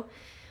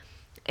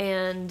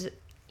 and,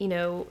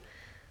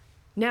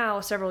 now,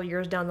 several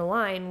years down the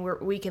line,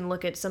 we can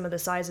look at some of the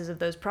sizes of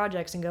those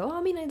projects and go,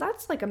 oh,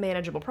 that's a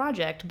manageable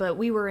project, but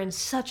we were in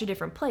such a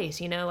different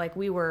place,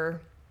 we were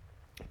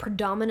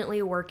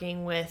predominantly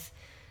working with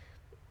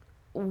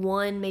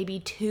one, maybe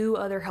two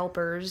other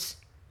helpers,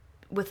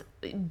 with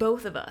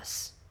both of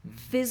us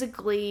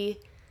physically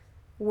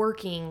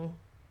working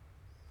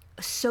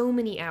so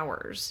many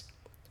hours,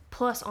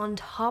 plus on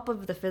top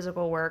of the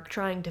physical work,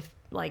 trying to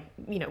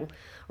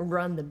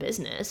run the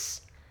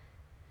business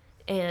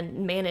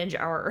and manage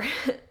our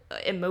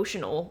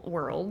emotional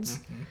worlds,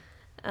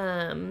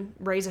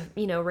 raise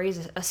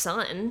a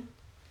son,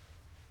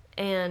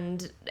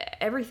 and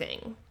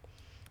everything.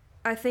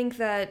 I think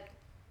that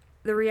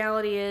the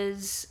reality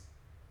is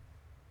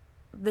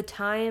the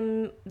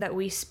time that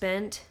we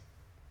spent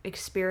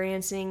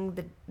experiencing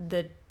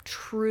the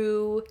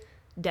true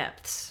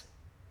depths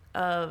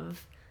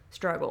of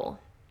struggle,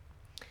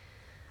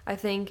 I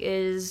think,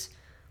 is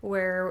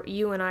where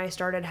you and I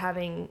started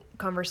having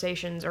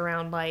conversations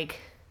around,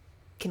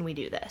 can we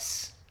do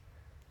this?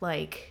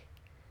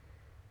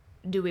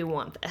 Do we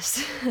want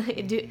this?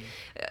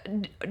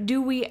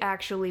 Do we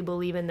actually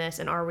believe in this,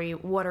 and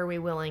what are we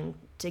willing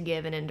to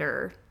give and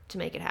endure to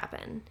make it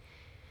happen?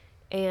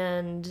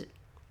 And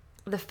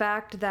the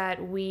fact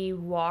that we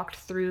walked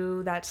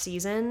through that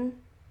season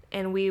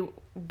and we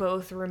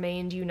both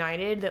remained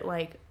united that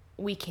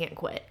we can't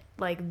quit.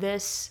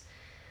 This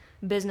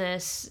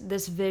business,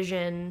 this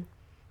vision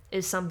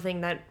is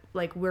something that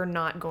we're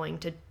not going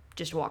to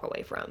just walk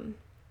away from.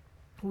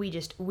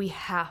 We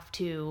have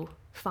to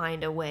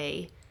find a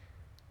way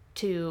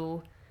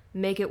to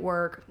make it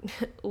work,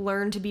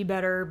 learn to be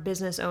better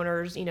business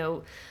owners,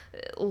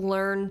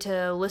 learn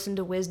to listen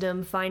to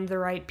wisdom, find the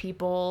right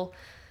people,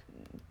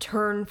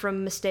 turn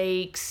from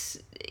mistakes.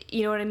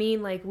 You know what I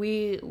mean? Like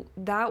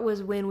that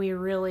was when we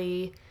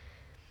really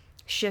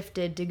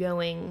shifted to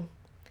going,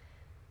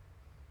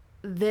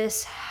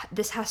 this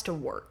has to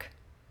work.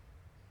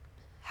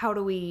 How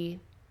do we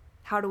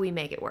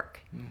make it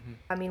work? Mm-hmm.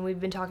 I mean, we've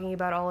been talking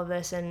about all of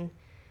this, and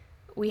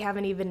we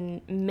haven't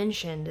even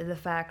mentioned the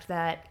fact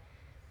that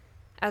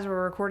as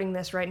we're recording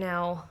this right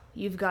now,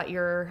 you've got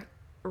your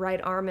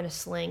right arm in a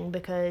sling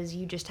because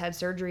you just had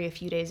surgery a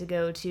few days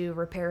ago to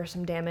repair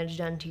some damage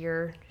done to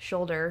your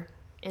shoulder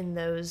in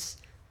those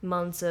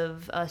months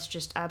of us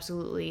just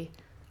absolutely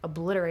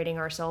obliterating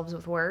ourselves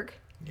with work.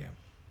 Yeah.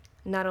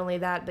 Not only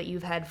that, but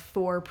you've had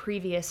 4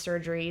 previous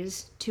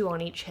surgeries, 2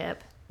 on each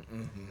hip,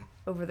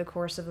 over the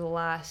course of the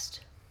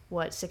last,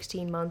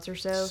 16 months or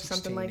so, 16,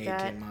 something like 18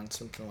 that. 18 months,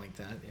 something like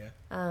that, yeah.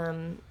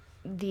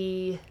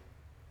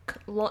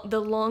 The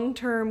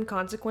long-term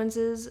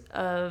consequences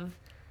of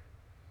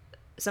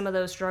some of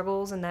those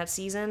struggles in that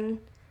season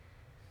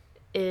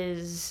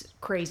is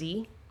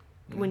crazy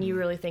when you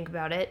really think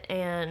about it.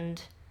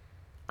 And,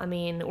 I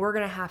mean, we're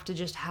going to have to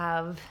just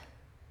have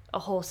a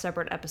whole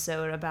separate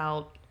episode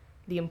about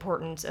the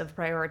importance of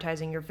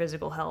prioritizing your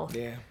physical health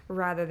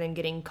rather than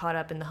getting caught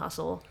up in the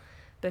hustle.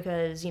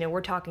 Because,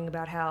 we're talking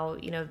about how,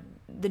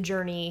 the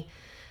journey,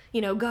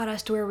 got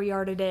us to where we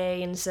are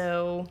today. And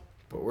so,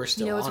 but we're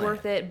still it's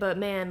worth it. But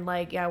man,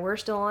 we're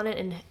still on it.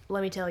 And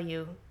let me tell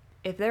you,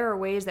 if there are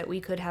ways that we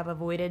could have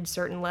avoided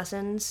certain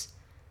lessons,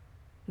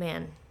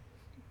 man,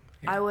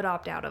 I would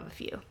opt out of a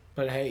few.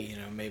 But hey,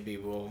 maybe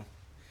we'll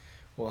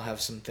have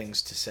some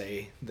things to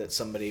say that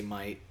somebody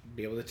might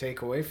be able to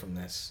take away from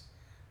this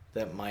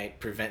that might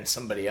prevent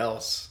somebody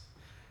else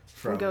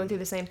from going through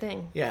the same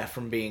thing. Yeah,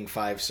 from being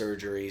 5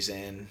 surgeries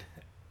in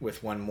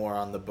with 1 more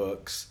on the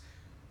books,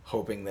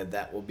 hoping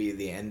that will be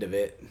the end of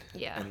it.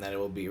 Yeah. And that it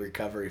will be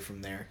recovery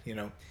from there.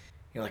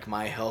 Like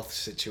my health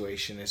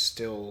situation is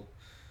still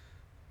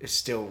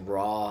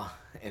raw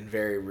and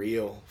very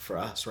real for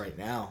us right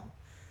now.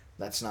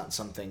 That's not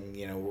something,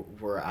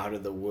 we're out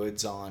of the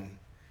woods on.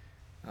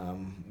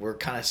 We're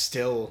kind of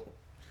still,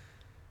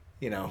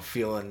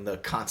 feeling the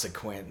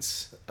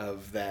consequence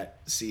of that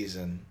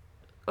season.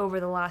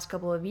 Over the last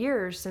couple of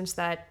years since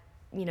that,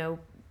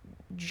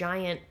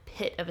 giant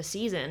pit of a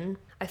season,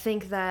 I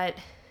think that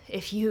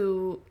if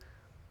you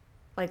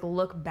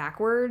look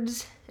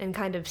backwards and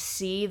kind of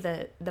see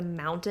the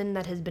mountain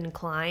that has been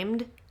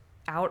climbed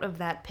out of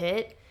that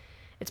pit,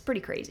 it's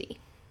pretty crazy.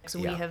 So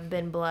we have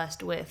been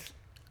blessed with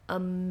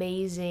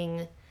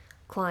amazing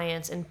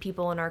clients and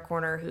people in our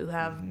corner who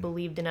have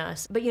believed in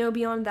us. But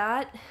beyond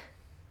that,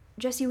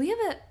 Jesse, we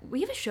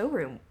have a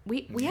showroom.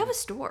 We have a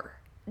store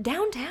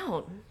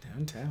downtown.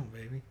 Downtown,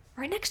 baby.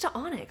 Right next to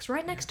Onyx,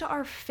 right next to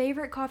our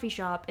favorite coffee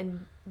shop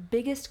and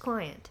biggest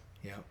client.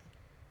 Yep.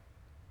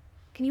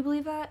 Can you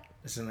believe that?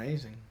 It's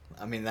amazing.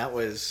 I mean, that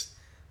was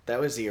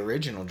the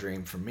original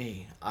dream for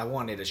me. I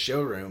wanted a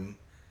showroom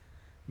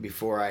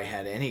before I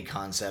had any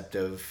concept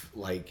of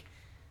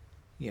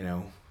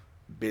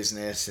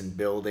business and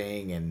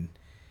building and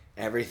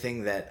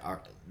everything that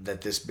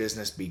this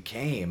business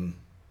became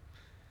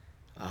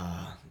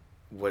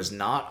was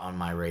not on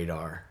my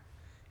radar.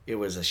 It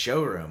was a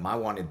showroom. I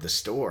wanted the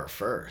store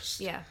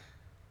first. Yeah.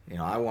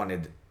 I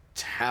wanted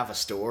to have a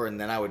store, and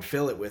then I would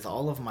fill it with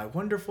all of my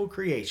wonderful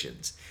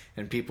creations,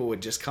 and people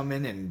would just come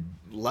in and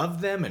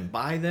love them and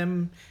buy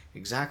them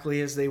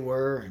exactly as they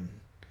were.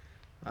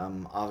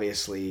 And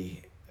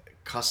obviously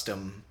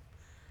custom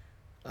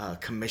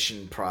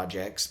commission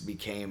projects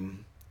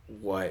became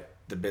what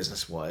the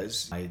business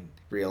was. I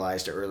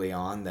realized early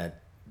on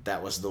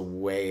that was the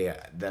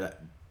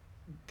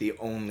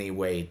only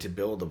way to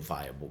build a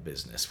viable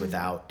business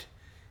without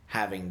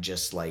having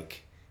just an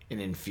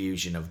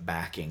infusion of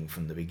backing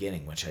from the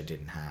beginning, which I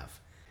didn't have.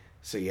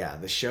 So yeah,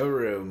 the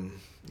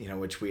showroom,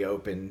 which we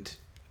opened,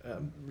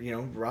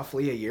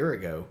 roughly a year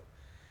ago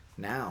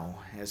now,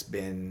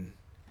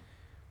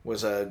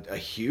 was a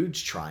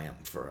huge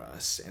triumph for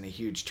us and a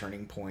huge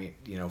turning point,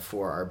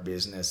 for our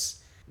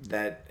business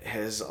that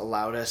has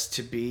allowed us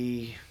to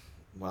be,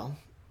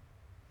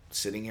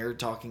 sitting here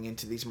talking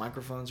into these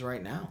microphones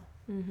right now.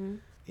 Mm-hmm.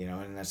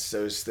 And that's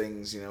those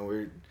things,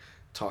 we're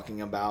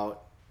talking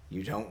about.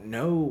 You don't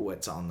know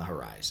what's on the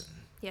horizon.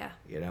 Yeah.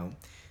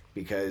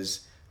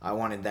 Because I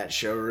wanted that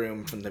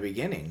showroom from the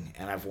beginning,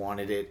 and I've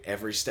wanted it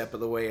every step of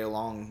the way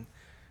along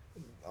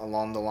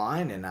the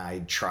line, and I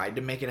tried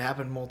to make it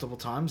happen multiple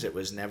times. It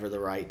was never the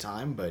right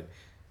time, but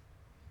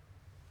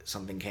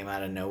something came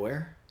out of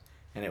nowhere,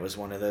 and it was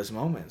one of those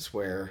moments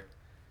where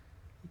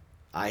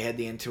I had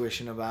the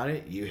intuition about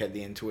it, you had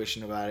the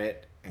intuition about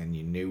it, and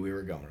you knew we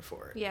were going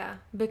for it. Yeah,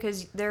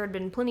 because there had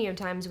been plenty of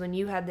times when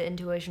you had the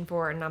intuition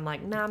for it, and I'm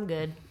like, nah, I'm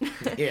good.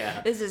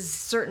 Yeah. This is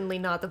certainly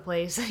not the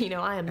place. I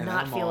am and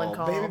not I'm feeling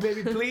called.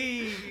 Baby,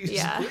 please.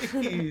 Yeah.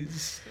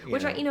 Please.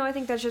 Which, I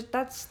think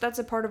that's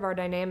a part of our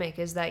dynamic,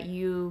 is that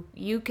you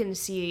can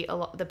see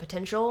the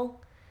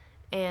potential,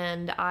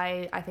 And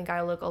I think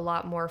I look a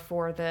lot more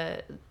for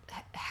the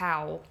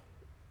how,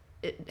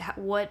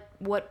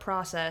 what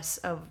process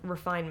of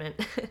refinement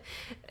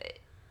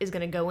is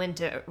going to go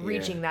into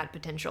reaching that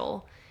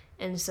potential.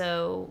 And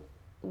so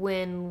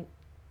when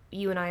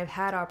you and I have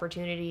had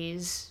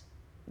opportunities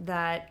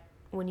that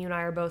when you and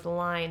I are both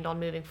aligned on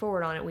moving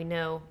forward on it, we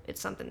know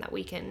it's something that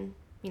we can,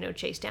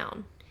 chase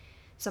down,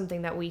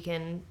 something that we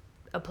can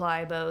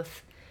apply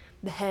both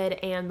the head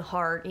and the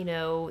heart,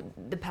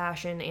 the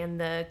passion and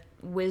the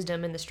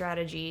wisdom and the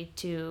strategy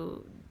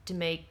to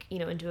make,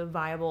 into a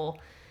viable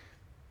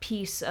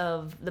piece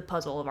of the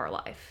puzzle of our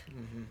life.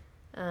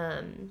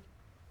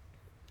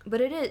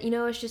 But it is,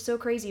 it's just so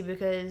crazy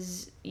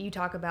because you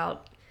talk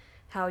about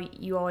how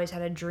you always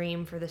had a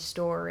dream for the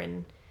store,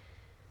 and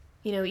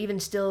even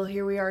still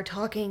here we are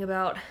talking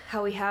about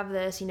how we have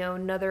this.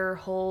 Another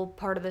whole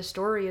part of the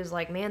story is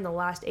like, man, the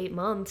last 8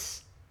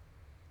 months,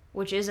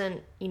 which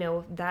isn't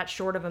that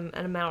short of an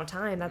amount of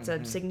time, that's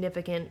a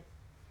significant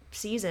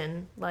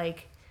season.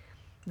 Like,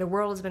 the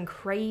world has been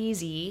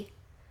crazy.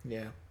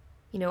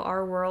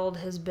 Our world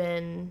has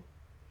been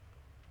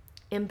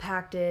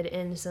impacted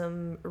in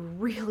some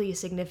really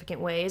significant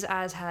ways,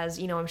 as has,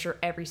 I'm sure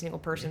every single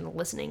person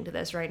listening to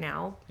this right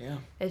now.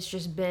 It's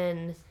just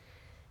been,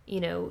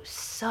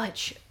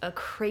 such a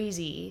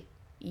crazy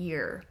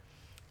year.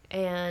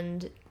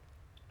 And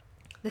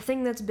the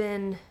thing that's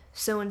been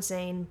so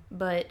insane,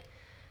 but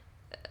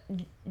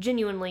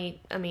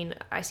genuinely,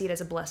 I see it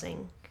as a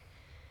blessing,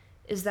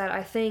 is that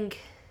I think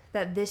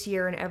that this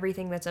year and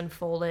everything that's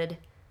unfolded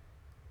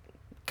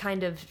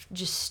kind of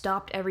just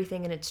stopped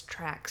everything in its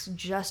tracks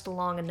just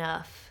long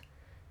enough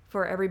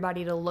for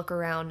everybody to look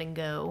around and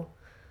go,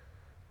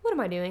 what am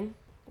I doing?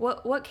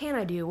 What can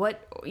I do?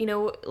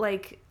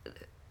 Like,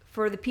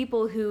 for the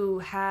people who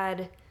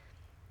had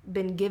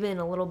been given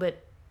a little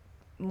bit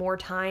more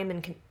time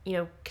and,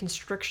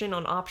 constriction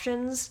on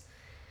options,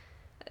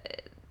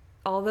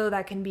 although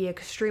that can be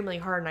extremely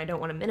hard and I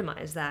don't want to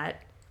minimize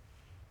that,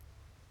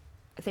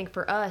 I think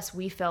for us,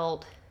 we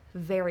felt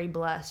very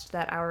blessed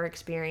that our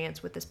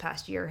experience with this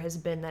past year has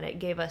been that it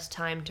gave us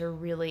time to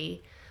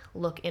really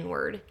look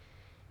inward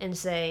and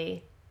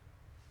say,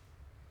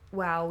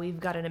 wow, we've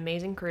got an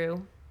amazing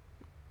crew.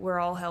 We're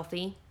all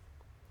healthy.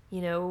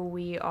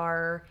 We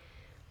are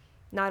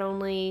not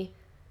only,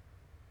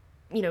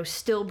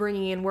 still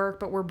bringing in work,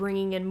 but we're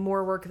bringing in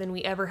more work than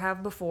we ever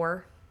have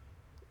before.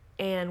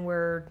 And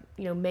we're,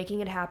 making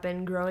it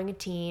happen, growing a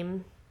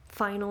team,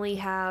 finally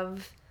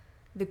have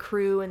the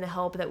crew and the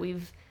help that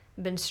we've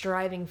been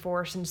striving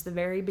for since the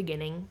very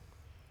beginning.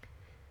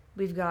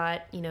 We've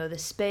got, the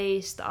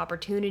space, the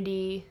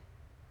opportunity.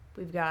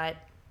 We've got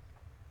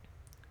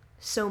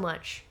so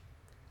much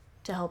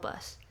to help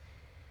us.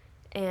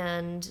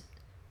 And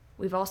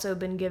we've also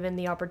been given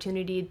the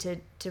opportunity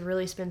to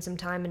really spend some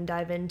time and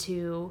dive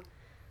into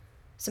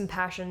some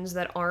passions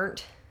that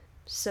aren't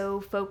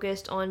so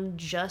focused on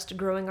just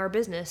growing our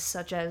business,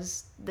 such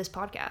as this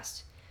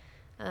podcast.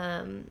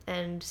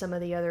 And some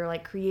of the other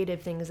like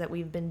creative things that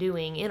we've been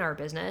doing in our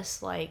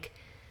business, like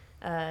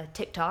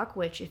TikTok,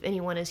 which if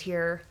anyone is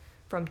here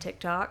from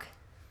TikTok,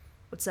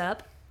 what's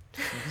up?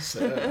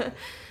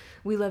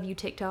 We love you,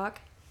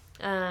 TikTok.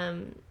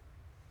 When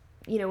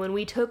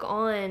we took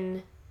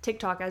on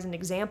TikTok as an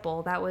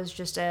example, that was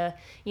just a,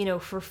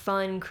 for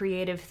fun,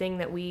 creative thing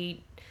that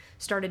we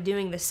started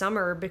doing this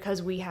summer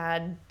because we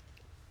had,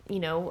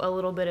 a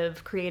little bit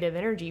of creative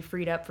energy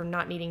freed up from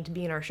not needing to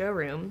be in our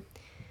showroom.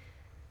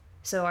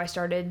 So I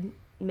started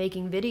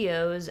making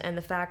videos, and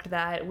the fact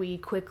that we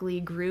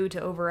quickly grew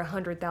to over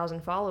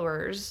 100,000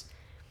 followers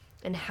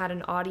and had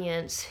an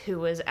audience who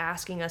was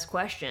asking us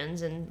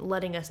questions and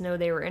letting us know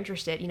they were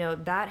interested,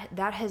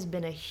 that has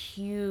been a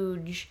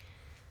huge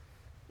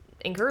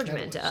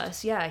encouragement to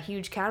us. Yeah, a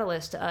huge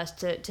catalyst to us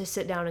to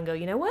sit down and go,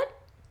 you know what?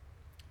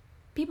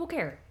 People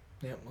care.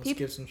 Yeah, let's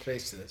give some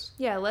space to this.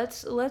 Yeah,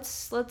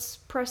 let's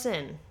press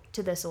in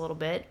to this a little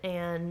bit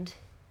and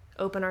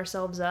open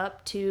ourselves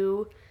up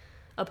to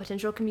a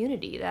potential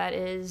community that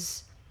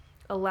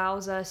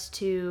allows us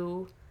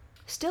to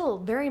still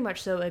very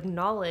much so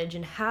acknowledge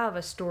and have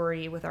a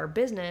story with our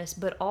business,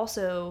 but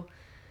also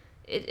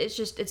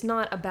it's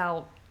not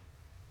about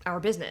our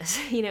business.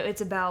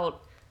 It's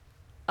about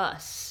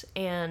us,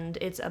 and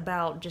it's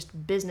about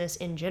just business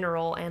in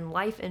general and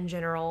life in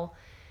general,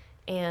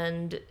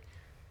 and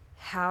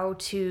how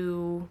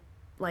to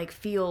like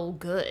feel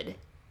good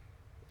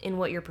in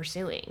what you're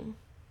pursuing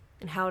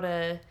and how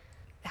to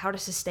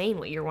sustain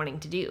what you're wanting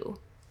to do.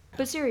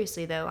 But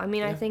seriously though,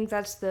 I think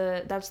that's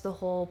the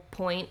whole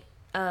point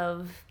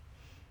of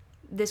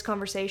this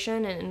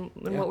conversation, and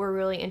what we're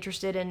really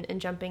interested in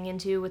jumping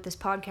into with this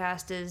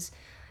podcast is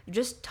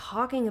just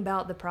talking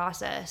about the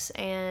process.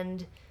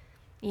 And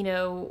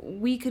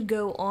we could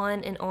go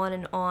on and on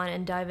and on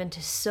and dive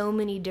into so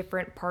many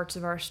different parts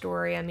of our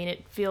story.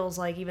 It feels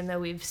like even though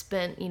we've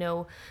spent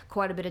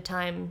quite a bit of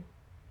time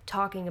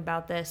talking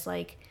about this,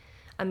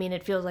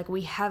 it feels like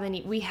we haven't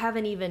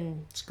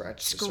even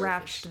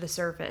scratched the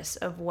surface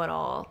of what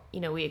all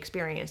we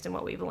experienced and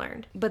what we've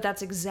learned. But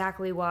that's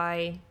exactly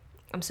why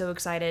I'm so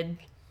excited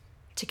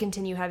to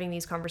continue having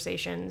these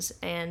conversations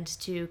and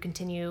to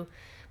continue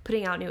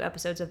putting out new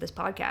episodes of this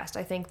podcast.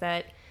 I think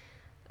that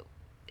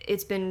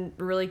it's been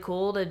really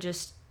cool to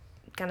just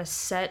kind of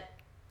set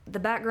the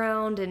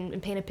background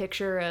and paint a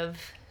picture of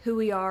who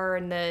we are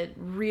and the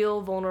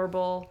real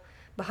vulnerable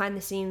behind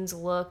the scenes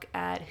look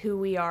at who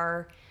we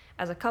are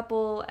as a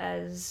couple,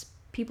 as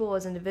people,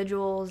 as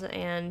individuals,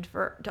 and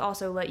to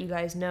also let you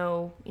guys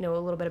know, a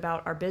little bit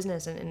about our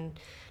business and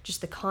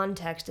just the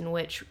context in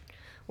which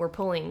we're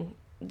pulling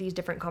these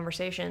different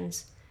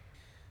conversations.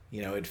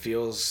 It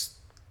feels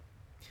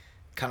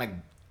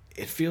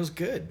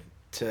good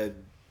to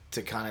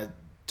kind of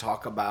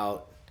talk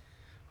about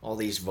all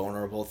these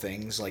vulnerable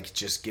things, like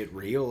just get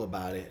real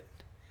about it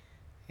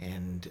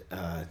and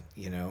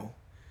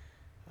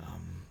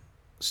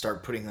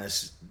start putting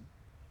this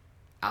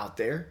out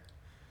there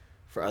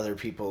for other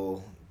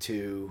people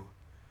to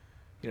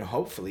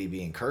hopefully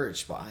be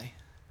encouraged by.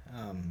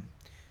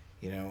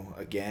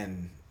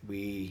 Again,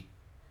 we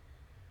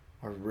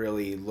are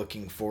really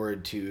looking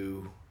forward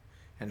to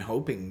and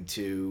hoping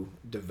to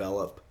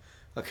develop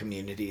a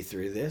community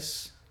through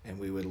this, and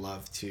we would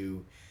love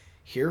to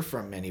hear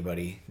from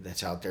anybody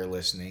that's out there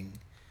listening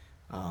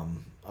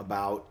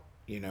about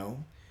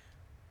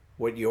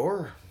what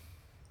you're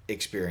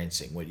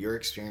experiencing, what your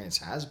experience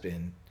has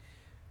been.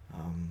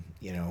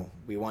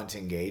 We want to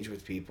engage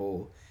with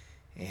people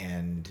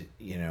and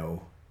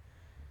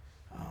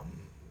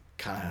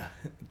kind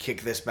of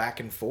kick this back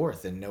and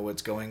forth and know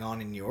what's going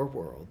on in your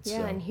world.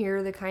 Yeah, and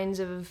hear the kinds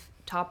of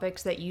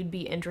topics that you'd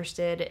be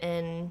interested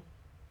in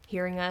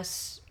hearing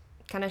us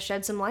kind of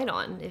shed some light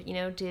on,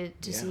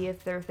 to see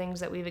if there are things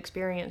that we've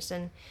experienced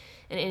and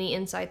any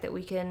insight that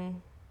we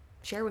can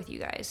share with you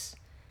guys.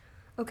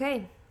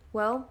 Okay,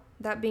 well,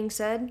 that being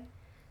said,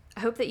 I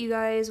hope that you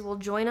guys will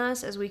join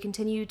us as we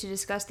continue to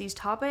discuss these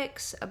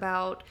topics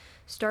about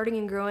starting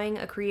and growing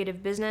a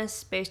creative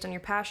business based on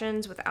your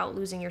passions without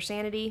losing your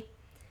sanity.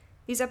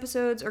 These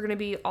episodes are going to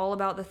be all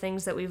about the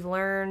things that we've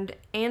learned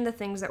and the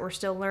things that we're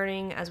still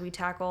learning as we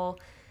tackle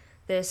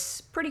this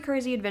pretty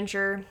crazy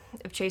adventure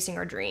of chasing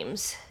our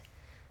dreams.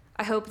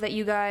 I hope that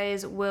you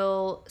guys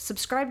will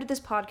subscribe to this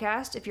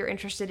podcast if you're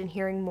interested in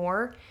hearing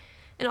more,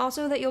 and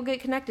also that you'll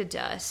get connected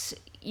to us.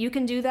 You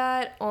can do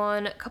that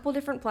on a couple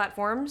different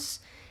platforms.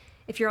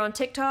 If you're on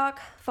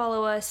TikTok,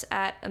 follow us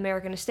at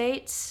American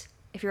Estates.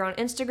 If you're on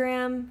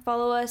Instagram,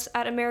 follow us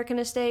at American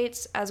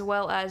Estates, as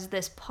well as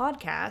this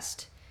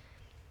podcast,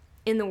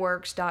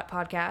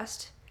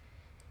 intheworks.podcast.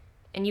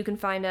 And you can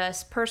find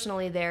us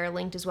personally there,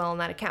 linked as well on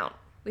that account.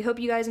 We hope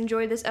you guys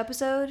enjoyed this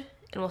episode,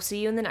 and we'll see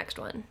you in the next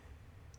one.